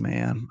deal is,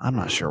 man. I'm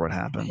not sure what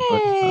happened.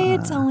 Hey, but,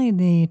 it's only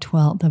the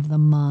 12th of the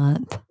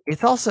month.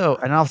 It's also,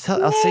 and I'll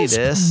say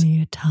this: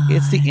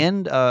 it's the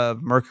end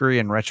of Mercury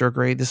in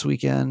retrograde this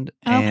weekend.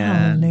 Oh,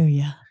 and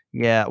hallelujah!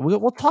 Yeah,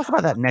 we'll talk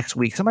about that next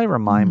week. Somebody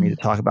remind me to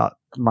talk about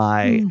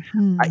my.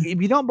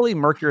 If you don't believe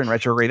Mercury in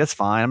retrograde, that's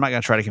fine. I'm not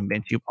going to try to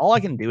convince you. All I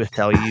can do is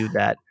tell you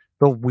that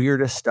the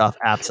weirdest stuff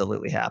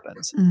absolutely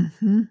happens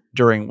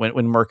during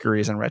when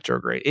Mercury is in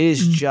retrograde. It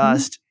is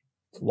just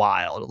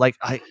wild. Like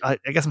I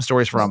got some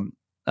stories from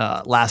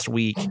last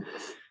week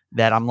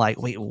that I'm like,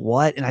 wait,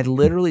 what? And I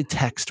literally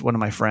text one of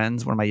my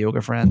friends, one of my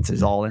yoga friends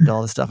who's all into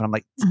all this stuff. And I'm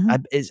like, I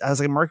was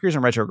like, Mercury's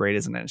in retrograde,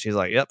 isn't it? And she's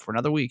like, yep, for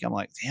another week. I'm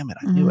like, damn it,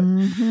 I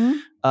knew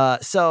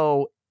it.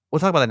 So we'll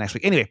talk about that next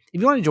week. Anyway, if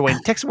you want to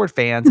join, text the word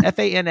fans,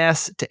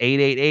 FANS, to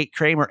 888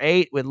 Kramer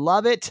 8. We'd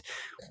love it.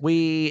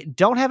 We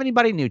don't have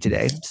anybody new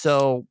today.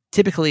 So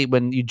typically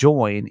when you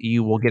join,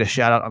 you will get a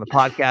shout out on the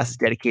podcast. It's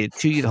dedicated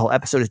to you. The whole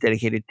episode is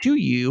dedicated to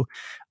you.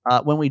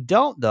 When we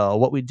don't, though,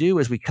 what we do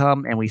is we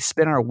come and we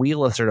spin our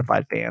wheel of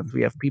certified fans.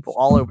 We have people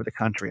all over the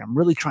country. I'm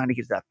really trying to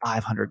get to that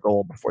 500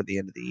 goal before the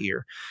end of the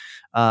year.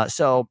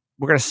 So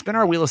we're going to spin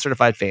our wheel of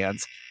certified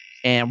fans,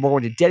 and we're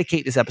going to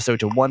dedicate this episode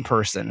to one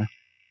person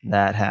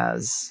that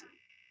has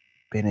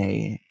been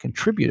a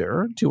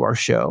contributor to our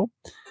show.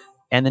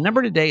 And the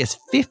number today is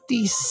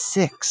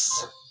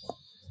 56.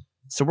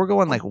 So we're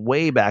going like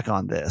way back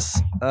on this.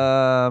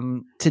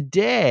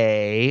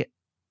 Today,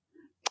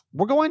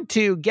 we're going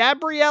to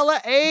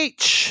Gabriella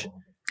H.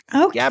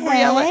 Okay.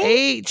 Gabriella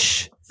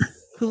H,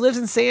 who lives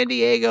in San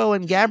Diego.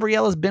 And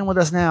Gabriella's been with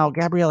us now.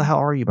 Gabriella,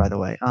 how are you, by the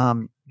way?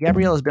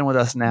 Gabriella's been with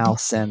us now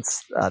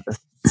since the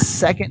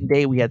second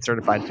day we had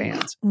certified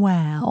fans.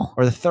 Wow.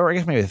 Or the third, I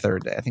guess maybe the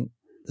third day. I think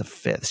the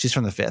 5th. She's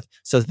from the 5th.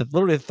 So it's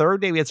literally the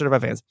third day we had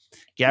certified fans.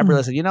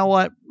 Gabriella said, you know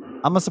what?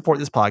 I'm going to support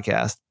this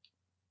podcast.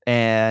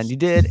 And you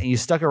did, and you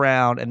stuck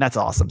around, and that's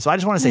awesome. So I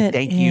just want to say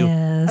thank you.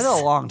 That's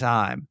a long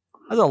time.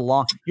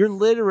 You're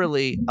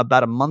literally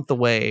about a month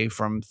away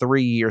from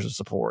 3 years of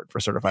support for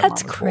Certified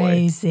Mama's Boy. That's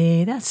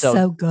crazy. That's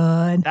so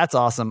good. That's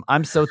awesome.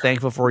 I'm so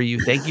thankful for you.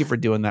 Thank you for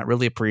doing that.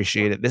 Really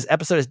appreciate it. This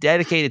episode is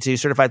dedicated to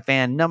certified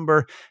fan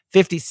number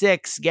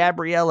 56,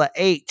 Gabriella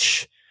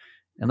H.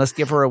 And let's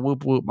give her a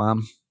whoop whoop,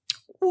 Mom.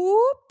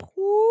 Whoop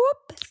whoop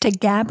to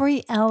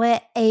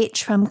Gabriella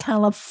H from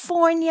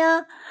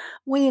California.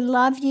 We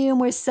love you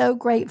and we're so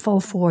grateful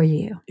for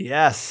you.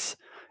 Yes.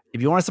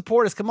 If you want to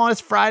support us, come on,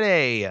 it's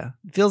Friday. It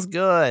feels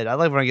good. I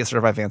like when I get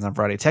certified fans on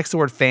Friday. Text the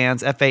word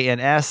fans,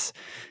 FANS,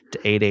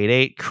 to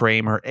 888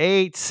 Kramer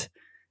 8.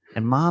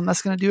 And Mom,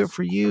 that's going to do it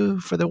for you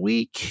for the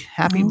week.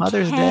 Happy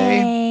Mother's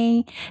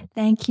Day.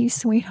 Thank you,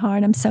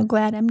 sweetheart. I'm so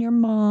glad I'm your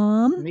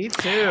mom. Me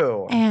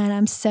too. And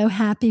I'm so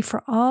happy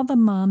for all the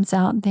moms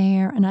out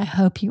there. And I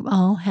hope you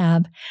all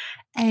have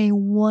a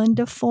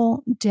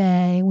wonderful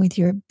day with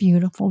your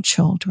beautiful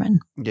children.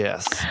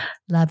 Yes.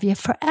 Love you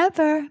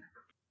forever.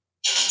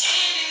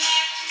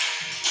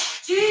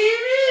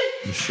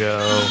 The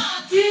show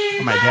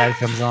when my dad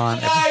comes on.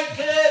 He's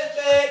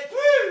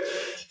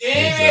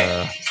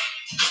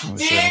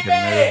in a good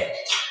mood.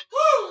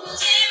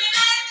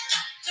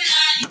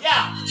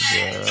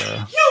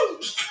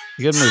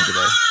 Good mood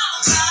today.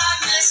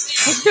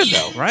 That's good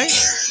though, right?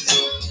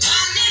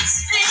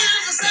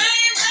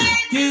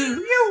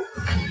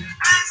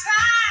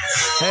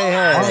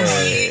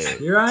 Hey,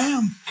 Here I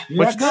am.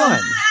 what you doing?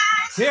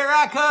 Here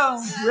I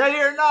come, ready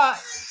or not.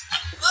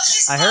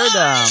 I heard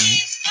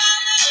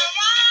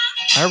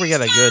we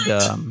got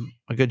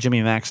a good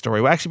Jimmy Mack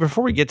story. Well, actually,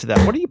 before we get to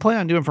that, what are you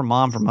planning on doing for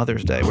Mom for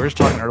Mother's Day? We were just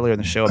talking earlier in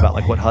the show about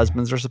like what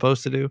husbands are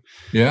supposed to do.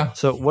 Yeah.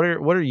 So what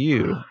are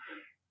you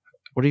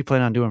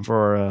planning on doing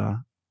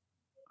for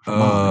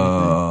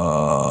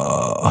Mom?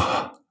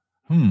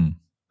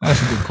 That's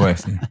a good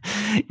question.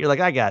 You're like,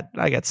 I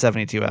got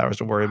 72 hours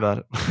to worry about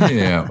it.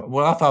 Yeah.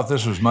 Well, I thought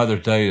this was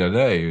Mother's Day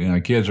today. You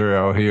know, kids are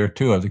all here.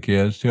 2 out of 3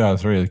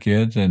 of the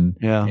kids, and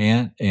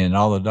aunt and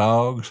all the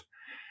dogs.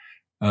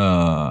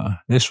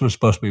 This was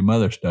supposed to be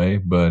Mother's Day,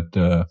 but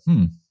are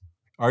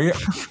we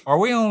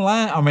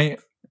online? I mean,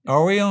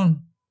 are we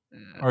on?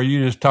 Or are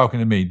you just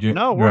talking to me?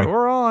 No,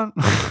 we're on.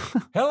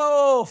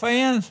 Hello,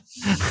 fans.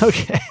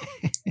 Okay.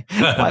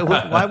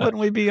 Why wouldn't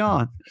we be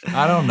on?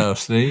 I don't know,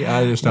 Steve.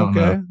 I just don't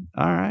know.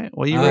 All right.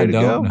 Well, you ready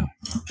to go? Know.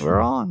 We're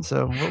on.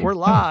 So we're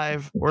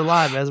live. We're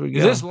live as we go.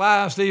 Is this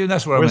live, Steven?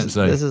 That's what I meant to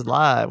say. This is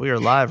live. We are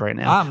live right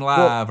now. I'm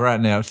live right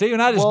now.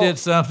 Steven, I just did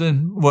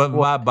something with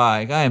my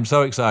bike. I am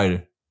so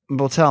excited.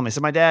 Well, tell me.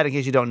 So my dad, in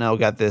case you don't know,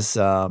 got this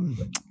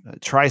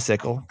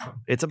tricycle.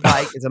 It's a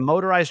bike. It's a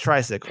motorized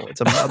tricycle. It's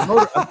a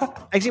motor.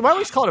 Actually, why do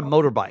we call it a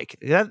motorbike?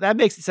 That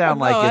makes it sound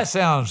like that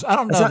sounds. I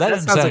don't know. That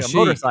doesn't sound like chic. A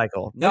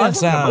motorcycle. That doesn't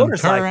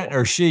sound current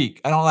or chic.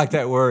 I don't like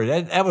that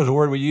word. That was a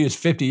word we used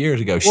 50 years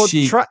ago. Well,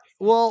 chic. You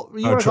want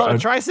to call it a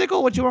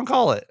tricycle? What do you want to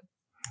call it?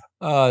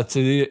 It's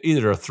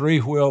either a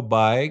 3-wheel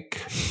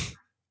bike.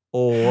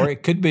 Or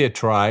it could be a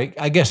trike.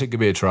 I guess it could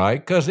be a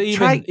trike because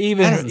even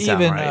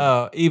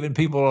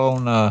people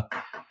on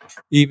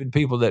even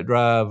people that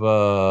drive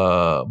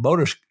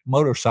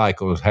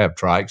motorcycles have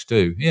trikes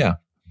too. Yeah.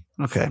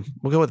 Okay,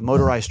 we'll go with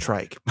motorized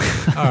trike.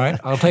 All right,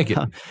 I'll take it.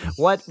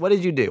 What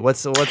did you do?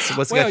 What's got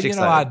you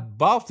excited? I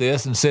bought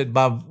this and said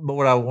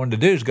what I wanted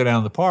to do is go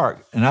down to the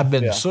park, and I've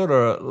been sort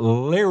of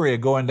leery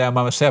of going down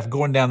by myself,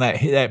 going down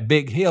that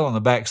big hill on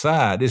the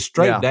backside. It's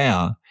straight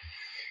down.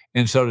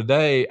 And so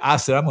today I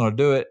said, I'm going to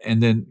do it.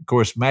 And then, of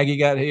course, Maggie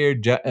got here,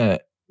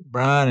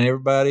 Brian and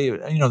everybody.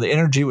 You know, the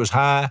energy was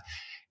high.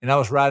 And I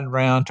was riding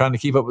around trying to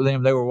keep up with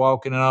them. They were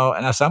walking and all.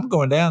 And I said, I'm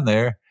going down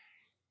there.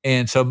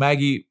 And so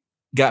Maggie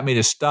got me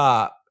to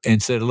stop and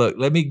said, look,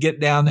 let me get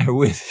down there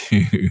with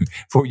you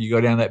before you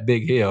go down that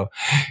big hill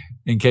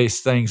in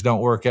case things don't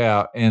work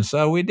out. And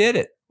so we did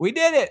it.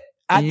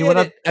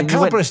 I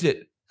accomplished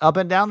it. Up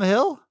and down the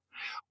hill?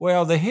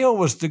 Well, the hill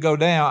was to go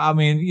down. I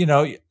mean,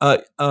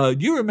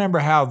 you remember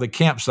how the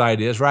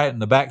campsite is, right? In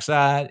the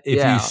backside.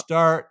 If you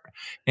start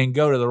and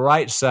go to the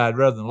right side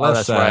rather than the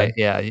left side. Right.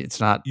 Yeah, it's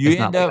not. You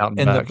end up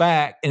in the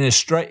back, and it's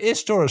straight.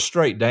 It's sort of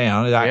straight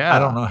down. I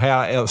don't know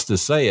how else to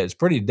say it. It's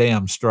pretty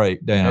damn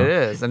straight down. It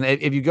is, and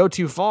if you go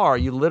too far,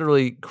 you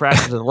literally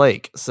crash into the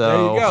lake. So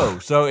there you go.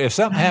 So if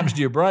something happens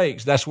to your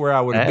brakes, that's where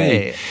I would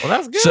be. Well,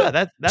 that's good. So,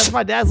 that's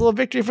my dad's little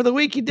victory for the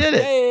week. He did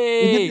it.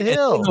 Hey, he did the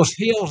hill. Those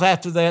hills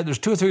after that. There's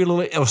 2 or 3 little.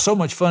 It was so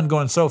much fun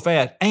going so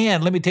fast.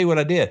 And let me tell you what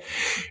I did.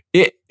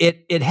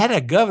 It had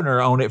a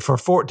governor on it for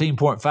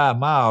 14.5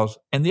 miles.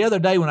 And the other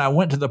day when I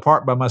went to the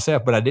park by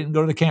myself, but I didn't go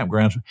to the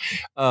campgrounds,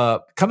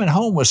 coming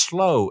home was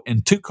slow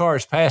and 2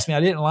 cars passed me. I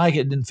didn't like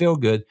it. Didn't feel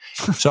good.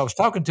 So I was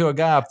talking to a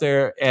guy up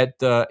there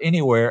at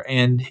Anywhere,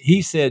 and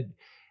he said,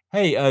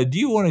 hey, do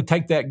you want to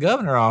take that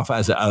governor off?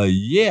 I said,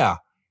 yeah.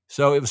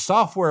 So it was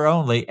software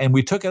only, and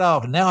we took it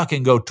off, and now I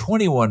can go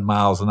 21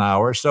 miles an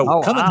hour.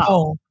 So coming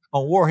home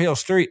on War Hill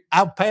Street,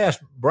 I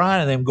passed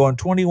Brian and them going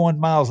 21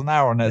 miles an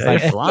hour on that thing.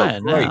 You're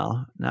flying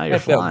now. Now you're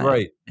flying. Felt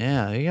great.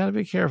 Yeah, you got to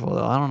be careful,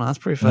 though. I don't know. That's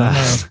pretty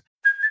fast.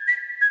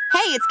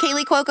 Hey, it's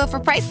Kaylee Cuoco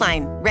for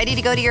Priceline. Ready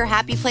to go to your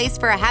happy place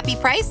for a happy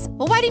price?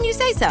 Well, why didn't you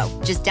say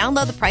so? Just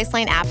download the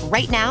Priceline app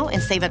right now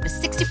and save up to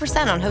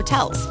 60% on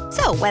hotels.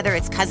 So whether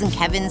it's Cousin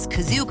Kevin's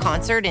Kazoo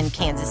Concert in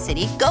Kansas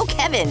City, go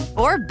Kevin,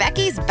 or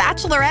Becky's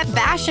Bachelorette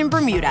Bash in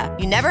Bermuda,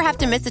 you never have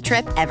to miss a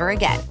trip ever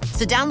again.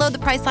 So download the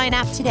Priceline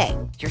app today.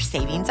 Your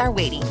savings are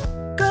waiting.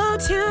 Go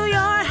to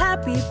your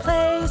happy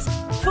place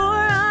for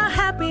a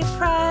happy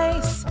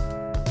price.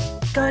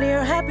 Go to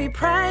your happy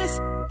price,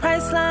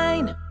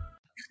 Priceline.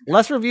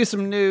 Let's review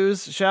some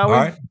news, shall we? All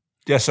right.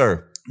 Yes,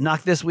 sir.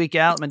 Knock this week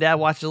out. My dad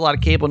watches a lot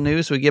of cable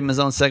news, so we give him his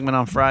own segment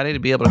on Friday to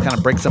be able to kind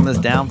of break some of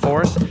this down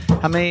for us.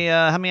 How many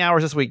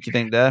hours this week do you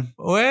think, Dad?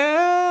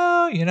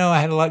 Well, I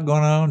had a lot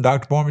going on.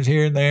 Doctor appointments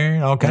here and there,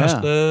 and all kind of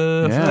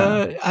stuff.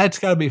 Yeah. It's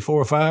got to be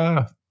 4 or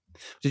 5.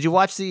 Did you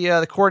watch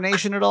the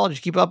coronation at all? Did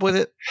you keep up with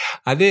it?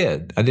 I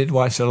did. I did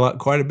watch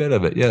quite a bit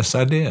of it. Yes,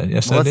 I did.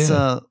 I did.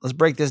 Let's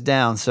break this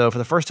down. So, for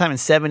the first time in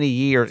 70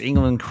 years,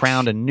 England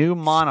crowned a new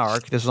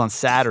monarch. This was on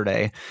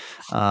Saturday.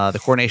 The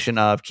coronation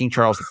of King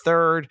Charles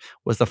III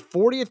was the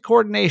 40th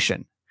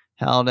coronation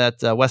held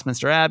at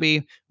Westminster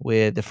Abbey,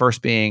 with the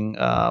first being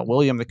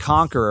William the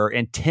Conqueror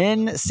in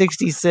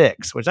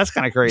 1066, which that's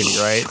kind of crazy,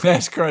 right?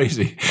 That's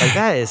crazy. Like,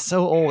 that is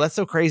so old. That's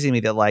so crazy to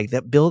me that like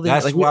that building.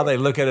 That's like, why they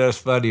look at us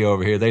funny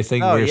over here. They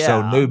think we're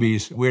so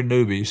newbies. We're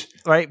newbies,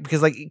 right?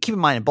 Because like, keep in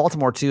mind in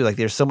Baltimore too, like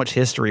there's so much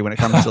history when it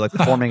comes to like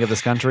the forming of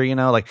this country. You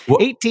know, like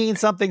 18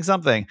 something.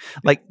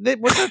 Like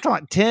what they're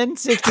talking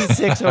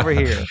 1066 over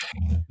here.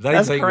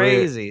 That's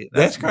crazy.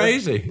 That's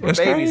crazy. We're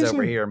babies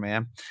over here,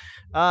 man.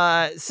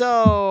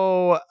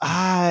 So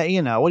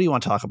what do you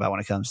want to talk about when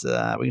it comes to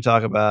that? We can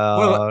talk about.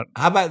 Well,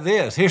 how about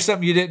this? Here's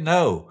something you didn't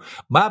know.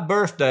 My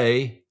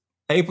birthday,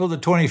 April the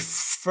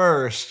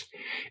 21st,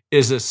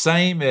 is the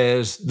same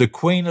as the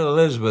Queen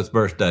Elizabeth's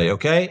birthday.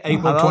 Okay,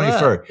 April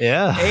 21st.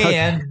 Yeah,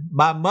 and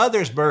my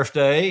mother's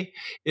birthday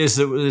is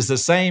the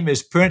same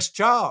as Prince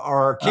Charles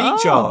or King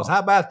Charles. How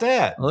about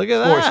that? Look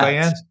at Sports that.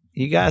 fans.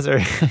 You guys are.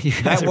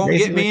 That won't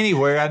get me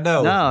anywhere. I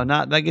know. No,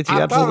 that gets you absolutely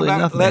nothing. I thought about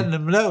nothing. letting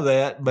them know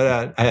that,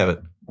 but I haven't.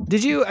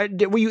 Did you?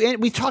 Were you?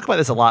 We talk about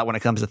this a lot when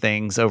it comes to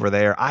things over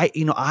there.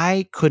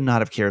 I could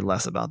not have cared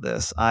less about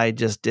this. I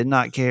just did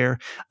not care.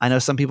 I know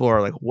some people are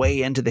like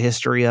way into the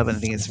history of it and I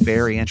think it's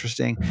very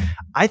interesting.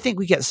 I think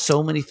we get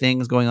so many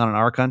things going on in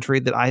our country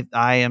that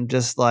I am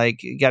just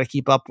like, got to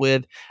keep up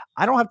with.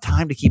 I don't have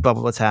time to keep up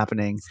with what's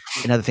happening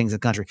in other things in the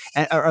country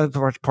and or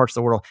other parts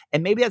of the world.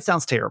 And maybe that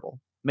sounds terrible.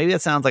 Maybe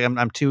that sounds like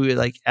I'm too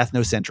like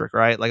ethnocentric,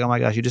 right? Like, oh my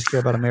gosh, you just care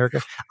about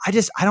America. I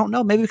don't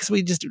know. Maybe because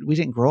we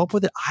didn't grow up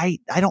with it. I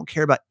don't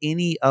care about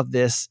any of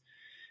these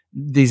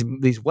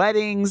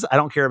weddings. I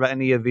don't care about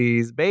any of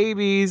these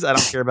babies. I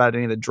don't care about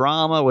any of the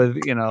drama with,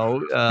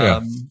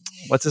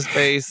 what's his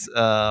face?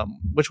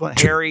 Which one?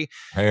 Harry.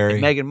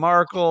 And Meghan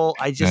Markle.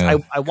 I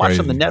watched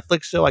on the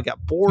Netflix show. I got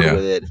bored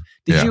with it.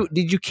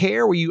 Did you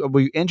care? Were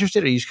you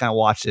interested, or you just kind of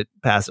watched it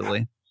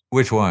passively?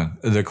 Which one?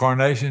 The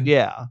coronation?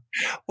 Yeah.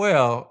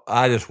 Well,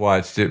 I just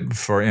watched it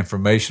for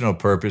informational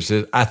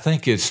purposes. I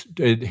think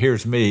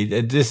here's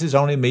me. This is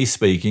only me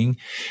speaking.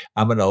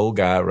 I'm an old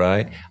guy,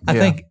 right?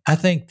 I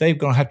think they're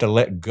going to have to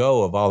let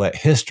go of all that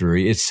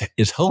history.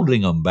 It's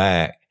holding them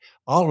back.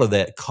 All of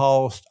that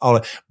cost,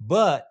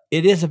 but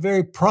it is a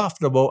very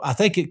profitable. I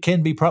think it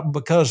can be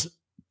profitable because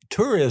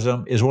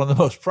tourism is one of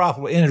the most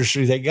profitable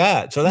industries they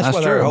got. So that's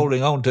why they're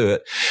holding on to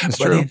it.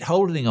 But it's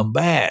holding them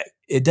back.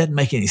 It doesn't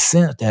make any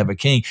sense to have a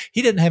king.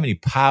 He doesn't have any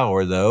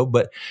power, though,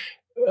 but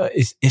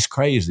it's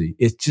crazy.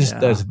 It just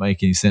doesn't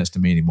make any sense to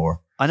me anymore.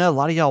 I know a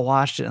lot of y'all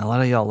watched it and a lot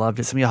of y'all loved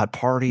it. Some of y'all had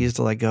parties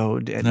to like go.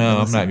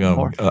 No, I'm not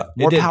going to.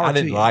 I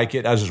didn't like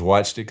it. I just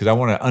watched it because I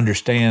want to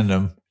understand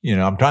them.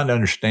 I'm trying to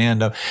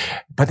understand them.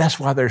 But that's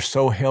why they're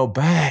so held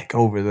back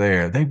over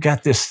there. They've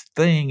got this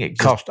thing. It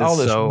costs all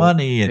this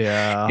money and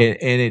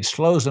it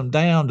slows them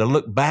down to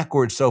look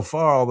backwards so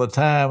far all the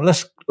time.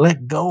 Let's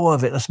let go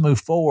of it. Let's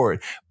move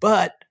forward.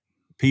 But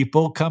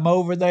people come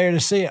over there to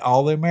see it.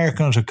 All the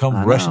Americans have come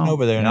rushing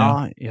over there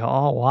now.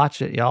 Y'all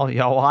watch it.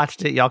 Y'all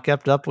watched it. Y'all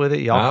kept up with it.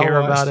 Y'all care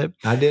about it.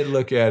 I did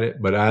look at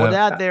it, but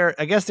Dad,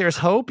 I guess there's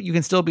hope. You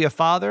can still be a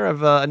father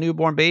of a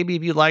newborn baby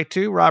if you'd like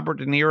to. Robert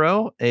De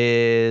Niro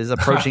is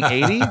approaching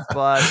 80,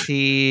 but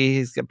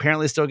he's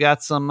apparently still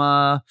got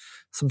some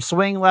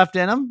swing left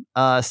in him.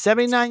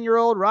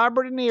 79-year-old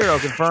Robert De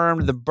Niro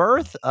confirmed the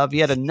birth of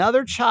yet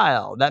another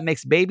child. That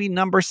makes baby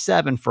number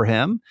 7 for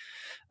him.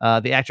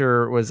 The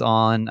actor was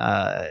on.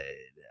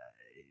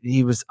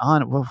 He was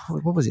on.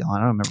 What was he on? I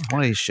don't remember.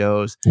 One of these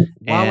shows.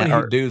 Why would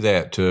he do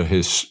that to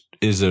his?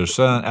 Is there a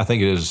son? I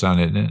think it is a son,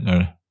 isn't it?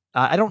 No.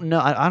 I don't know.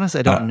 Honestly,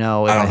 I don't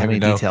know. I don't have any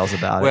details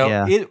about it.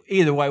 Yeah.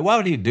 Either way, why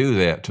would he do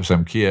that to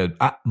some kid?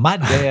 My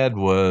dad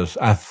was.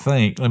 I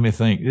think. Let me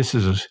think.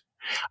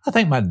 I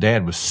think my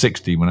dad was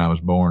 60 when I was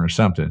born, or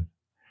something.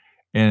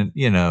 And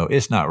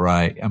it's not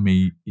right. I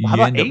mean, you how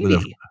about end up 80?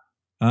 with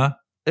huh?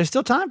 There's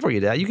still time for you,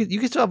 Dad. You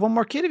can still have one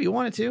more kid if you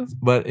wanted to.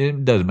 But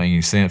it doesn't make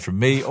any sense for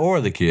me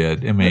or the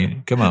kid. I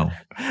mean, come on.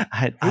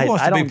 Who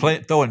wants to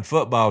be throwing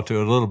football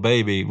to a little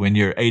baby when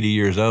you're 80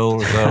 years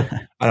old or so?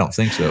 I don't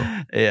think so.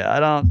 Yeah, I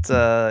don't.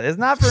 It's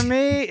not for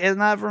me. It's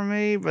not for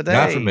me. But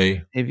not for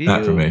me.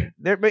 Not for me.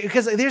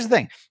 Because here's the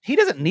thing. He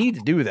doesn't need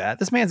to do that.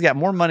 This man's got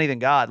more money than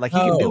God. Like, he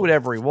can do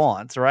whatever he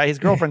wants, right? His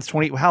girlfriend's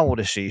 20. How old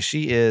is she?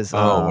 She is.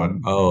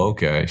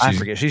 Okay. I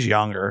forget. She's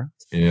younger.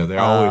 Yeah, they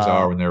always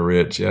are when they're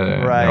rich.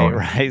 Yeah,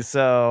 right.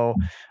 So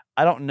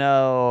I don't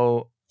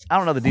know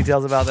the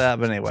details about that,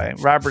 but anyway,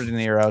 Robert De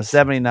Niro,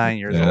 79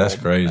 years old. Yeah, that's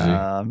crazy.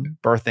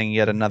 Birthing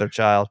yet another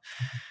child.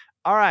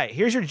 All right,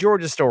 here's your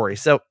Georgia story.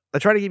 So I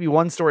try to give you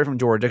one story from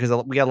Georgia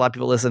because we got a lot of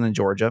people listening in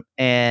Georgia,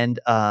 and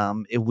I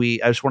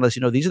just want to let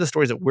you know these are the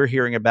stories that we're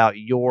hearing about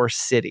your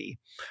city.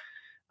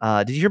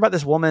 Did you hear about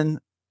this woman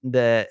in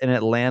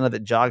Atlanta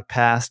that jogged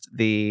past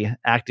the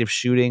active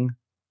shooting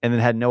and then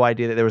had no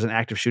idea that there was an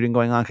active shooting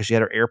going on because she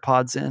had her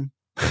AirPods in?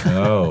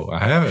 No,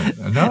 I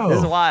haven't. No. This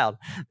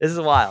is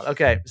wild.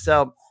 Okay,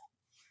 so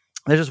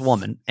there's this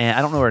woman, and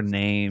I don't know her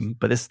name,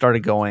 but this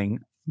started going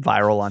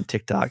viral on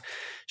TikTok.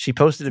 She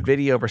posted a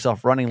video of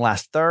herself running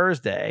last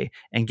Thursday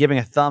and giving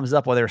a thumbs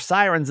up while there were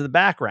sirens in the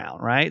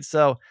background, right?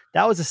 So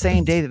that was the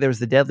same day that there was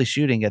the deadly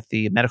shooting at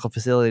the medical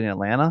facility in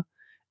Atlanta.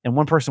 and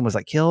one person was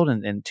like killed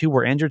and 2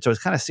 were injured. So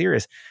it's kind of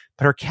serious.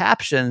 But her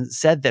caption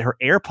said that her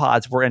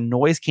AirPods were in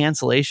noise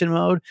cancellation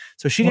mode.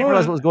 So she didn't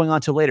realize what was going on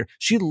until later.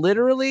 She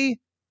literally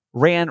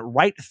ran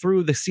right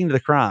through the scene of the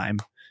crime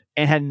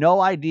and had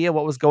no idea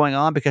what was going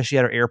on because she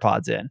had her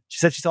AirPods in. She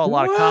said she saw a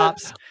lot of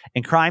cops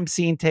and crime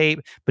scene tape,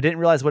 but didn't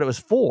realize what it was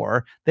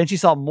for. Then she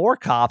saw more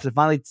cops and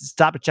finally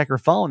stopped to check her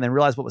phone and then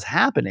realized what was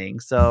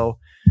happening. So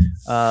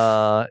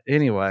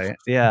anyway,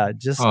 yeah,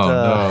 just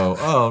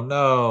oh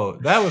no,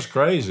 that was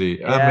crazy.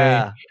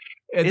 Yeah.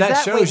 I mean,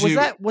 that shows you.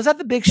 Was that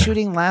the big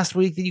shooting last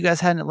week that you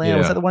guys had in Atlanta? Yeah.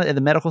 Was that the one at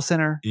the medical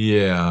center?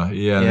 Yeah.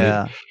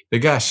 The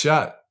guy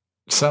shot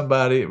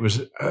somebody. It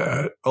was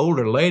an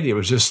older lady. It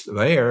was just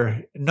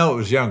there. No, it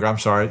was younger. I'm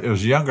sorry. It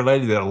was a younger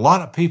lady that a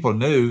lot of people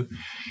knew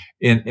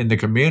in the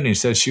community.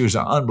 Said she was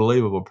an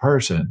unbelievable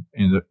person.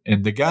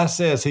 And the guy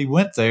says he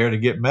went there to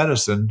get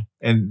medicine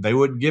and they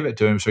wouldn't give it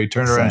to him. So he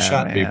turned around and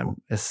shot people.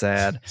 It's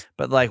sad.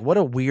 But like, what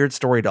a weird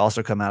story to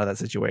also come out of that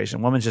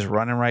situation. Woman's just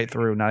running right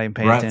through, not even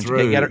paying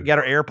attention. Get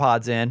her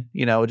AirPods in,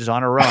 just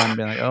on a run,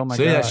 being like, oh my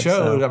God. See, that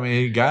shows. I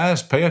mean,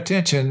 guys, pay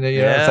attention.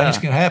 Things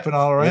can happen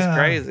all around.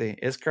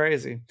 It's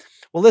crazy.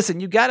 Well, listen,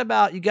 you got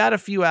a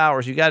few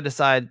hours. You got to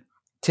decide,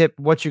 Tip,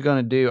 what you're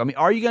going to do. I mean,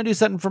 are you going to do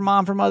something for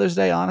Mom for Mother's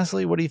Day?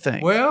 Honestly, what do you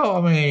think? Well,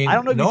 I mean, I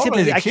don't know if you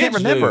typically. I can't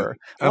remember.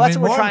 Well, that's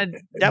what we're trying.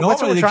 That's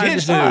what we're trying to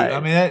decide.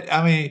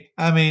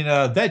 I mean,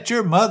 that's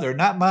your mother,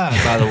 not mine,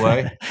 by the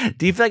way.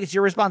 Do you feel like it's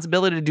your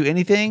responsibility to do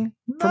anything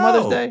for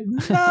Mother's Day?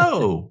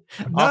 No,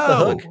 Off the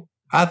hook.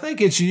 I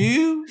think it's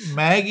you,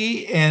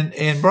 Maggie,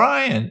 and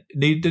Brian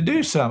need to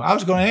do something. I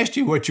was going to ask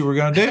you what you were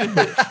going to do,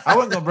 but I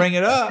wasn't going to bring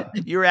it up.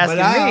 You were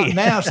asking me.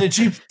 Now, since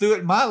you threw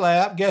it in my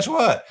lap, guess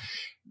what?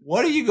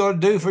 What are you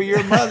going to do for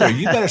your mother?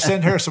 You better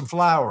send her some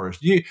flowers.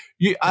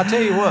 I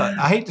tell you what,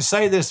 I hate to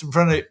say this in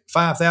front of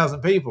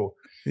 5,000 people.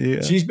 Yeah.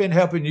 She's been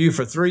helping you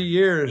for 3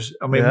 years.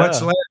 I mean, much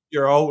less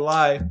your whole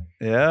life.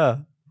 Yeah.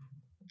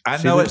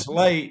 I know it's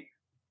late.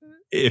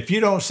 If you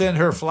don't send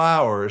her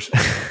flowers,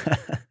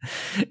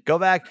 go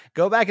back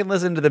and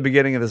listen to the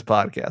beginning of this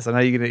podcast. I know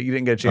you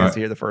didn't get a chance to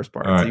hear the first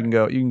part, so you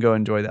can go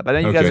enjoy that. But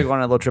I know you guys are going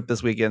on a little trip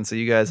this weekend, so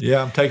you guys.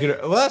 Yeah, I'm taking her.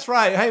 Well, that's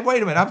right. Hey,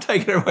 wait a minute. I'm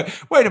taking her.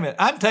 Wait a minute.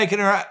 I'm taking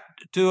her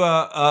to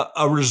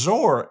a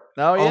resort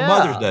on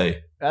Mother's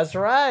Day. That's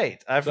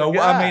right. I forgot. So,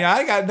 I mean,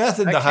 I got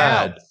nothing to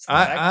hide.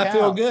 I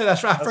feel good.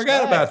 That's right. I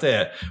forgot about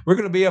that. We're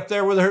going to be up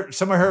there with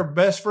some of her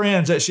best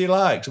friends that she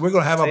likes. We're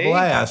going to have a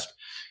blast.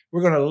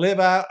 We're going to live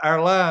out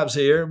our lives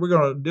here. We're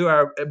going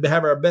to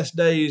have our best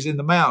days in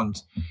the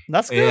mountains.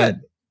 That's good.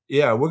 And,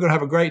 yeah, we're going to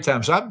have a great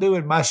time. So I'm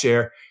doing my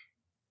share.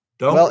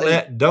 Don't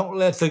let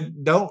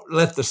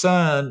the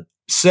sun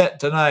set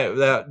tonight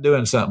without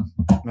doing something.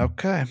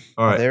 Okay.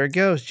 All right. Well, there it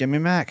goes. Jimmy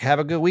Mack. Have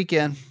a good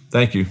weekend.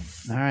 Thank you.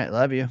 All right.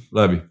 Love you.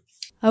 Love you.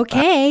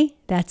 Okay.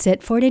 That's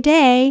it for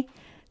today.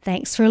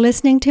 Thanks for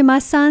listening to my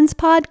son's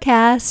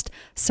podcast,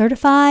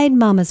 Certified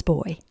Mama's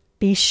Boy.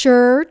 Be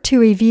sure to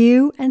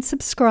review and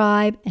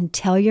subscribe and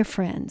tell your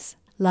friends.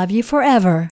 Love you forever.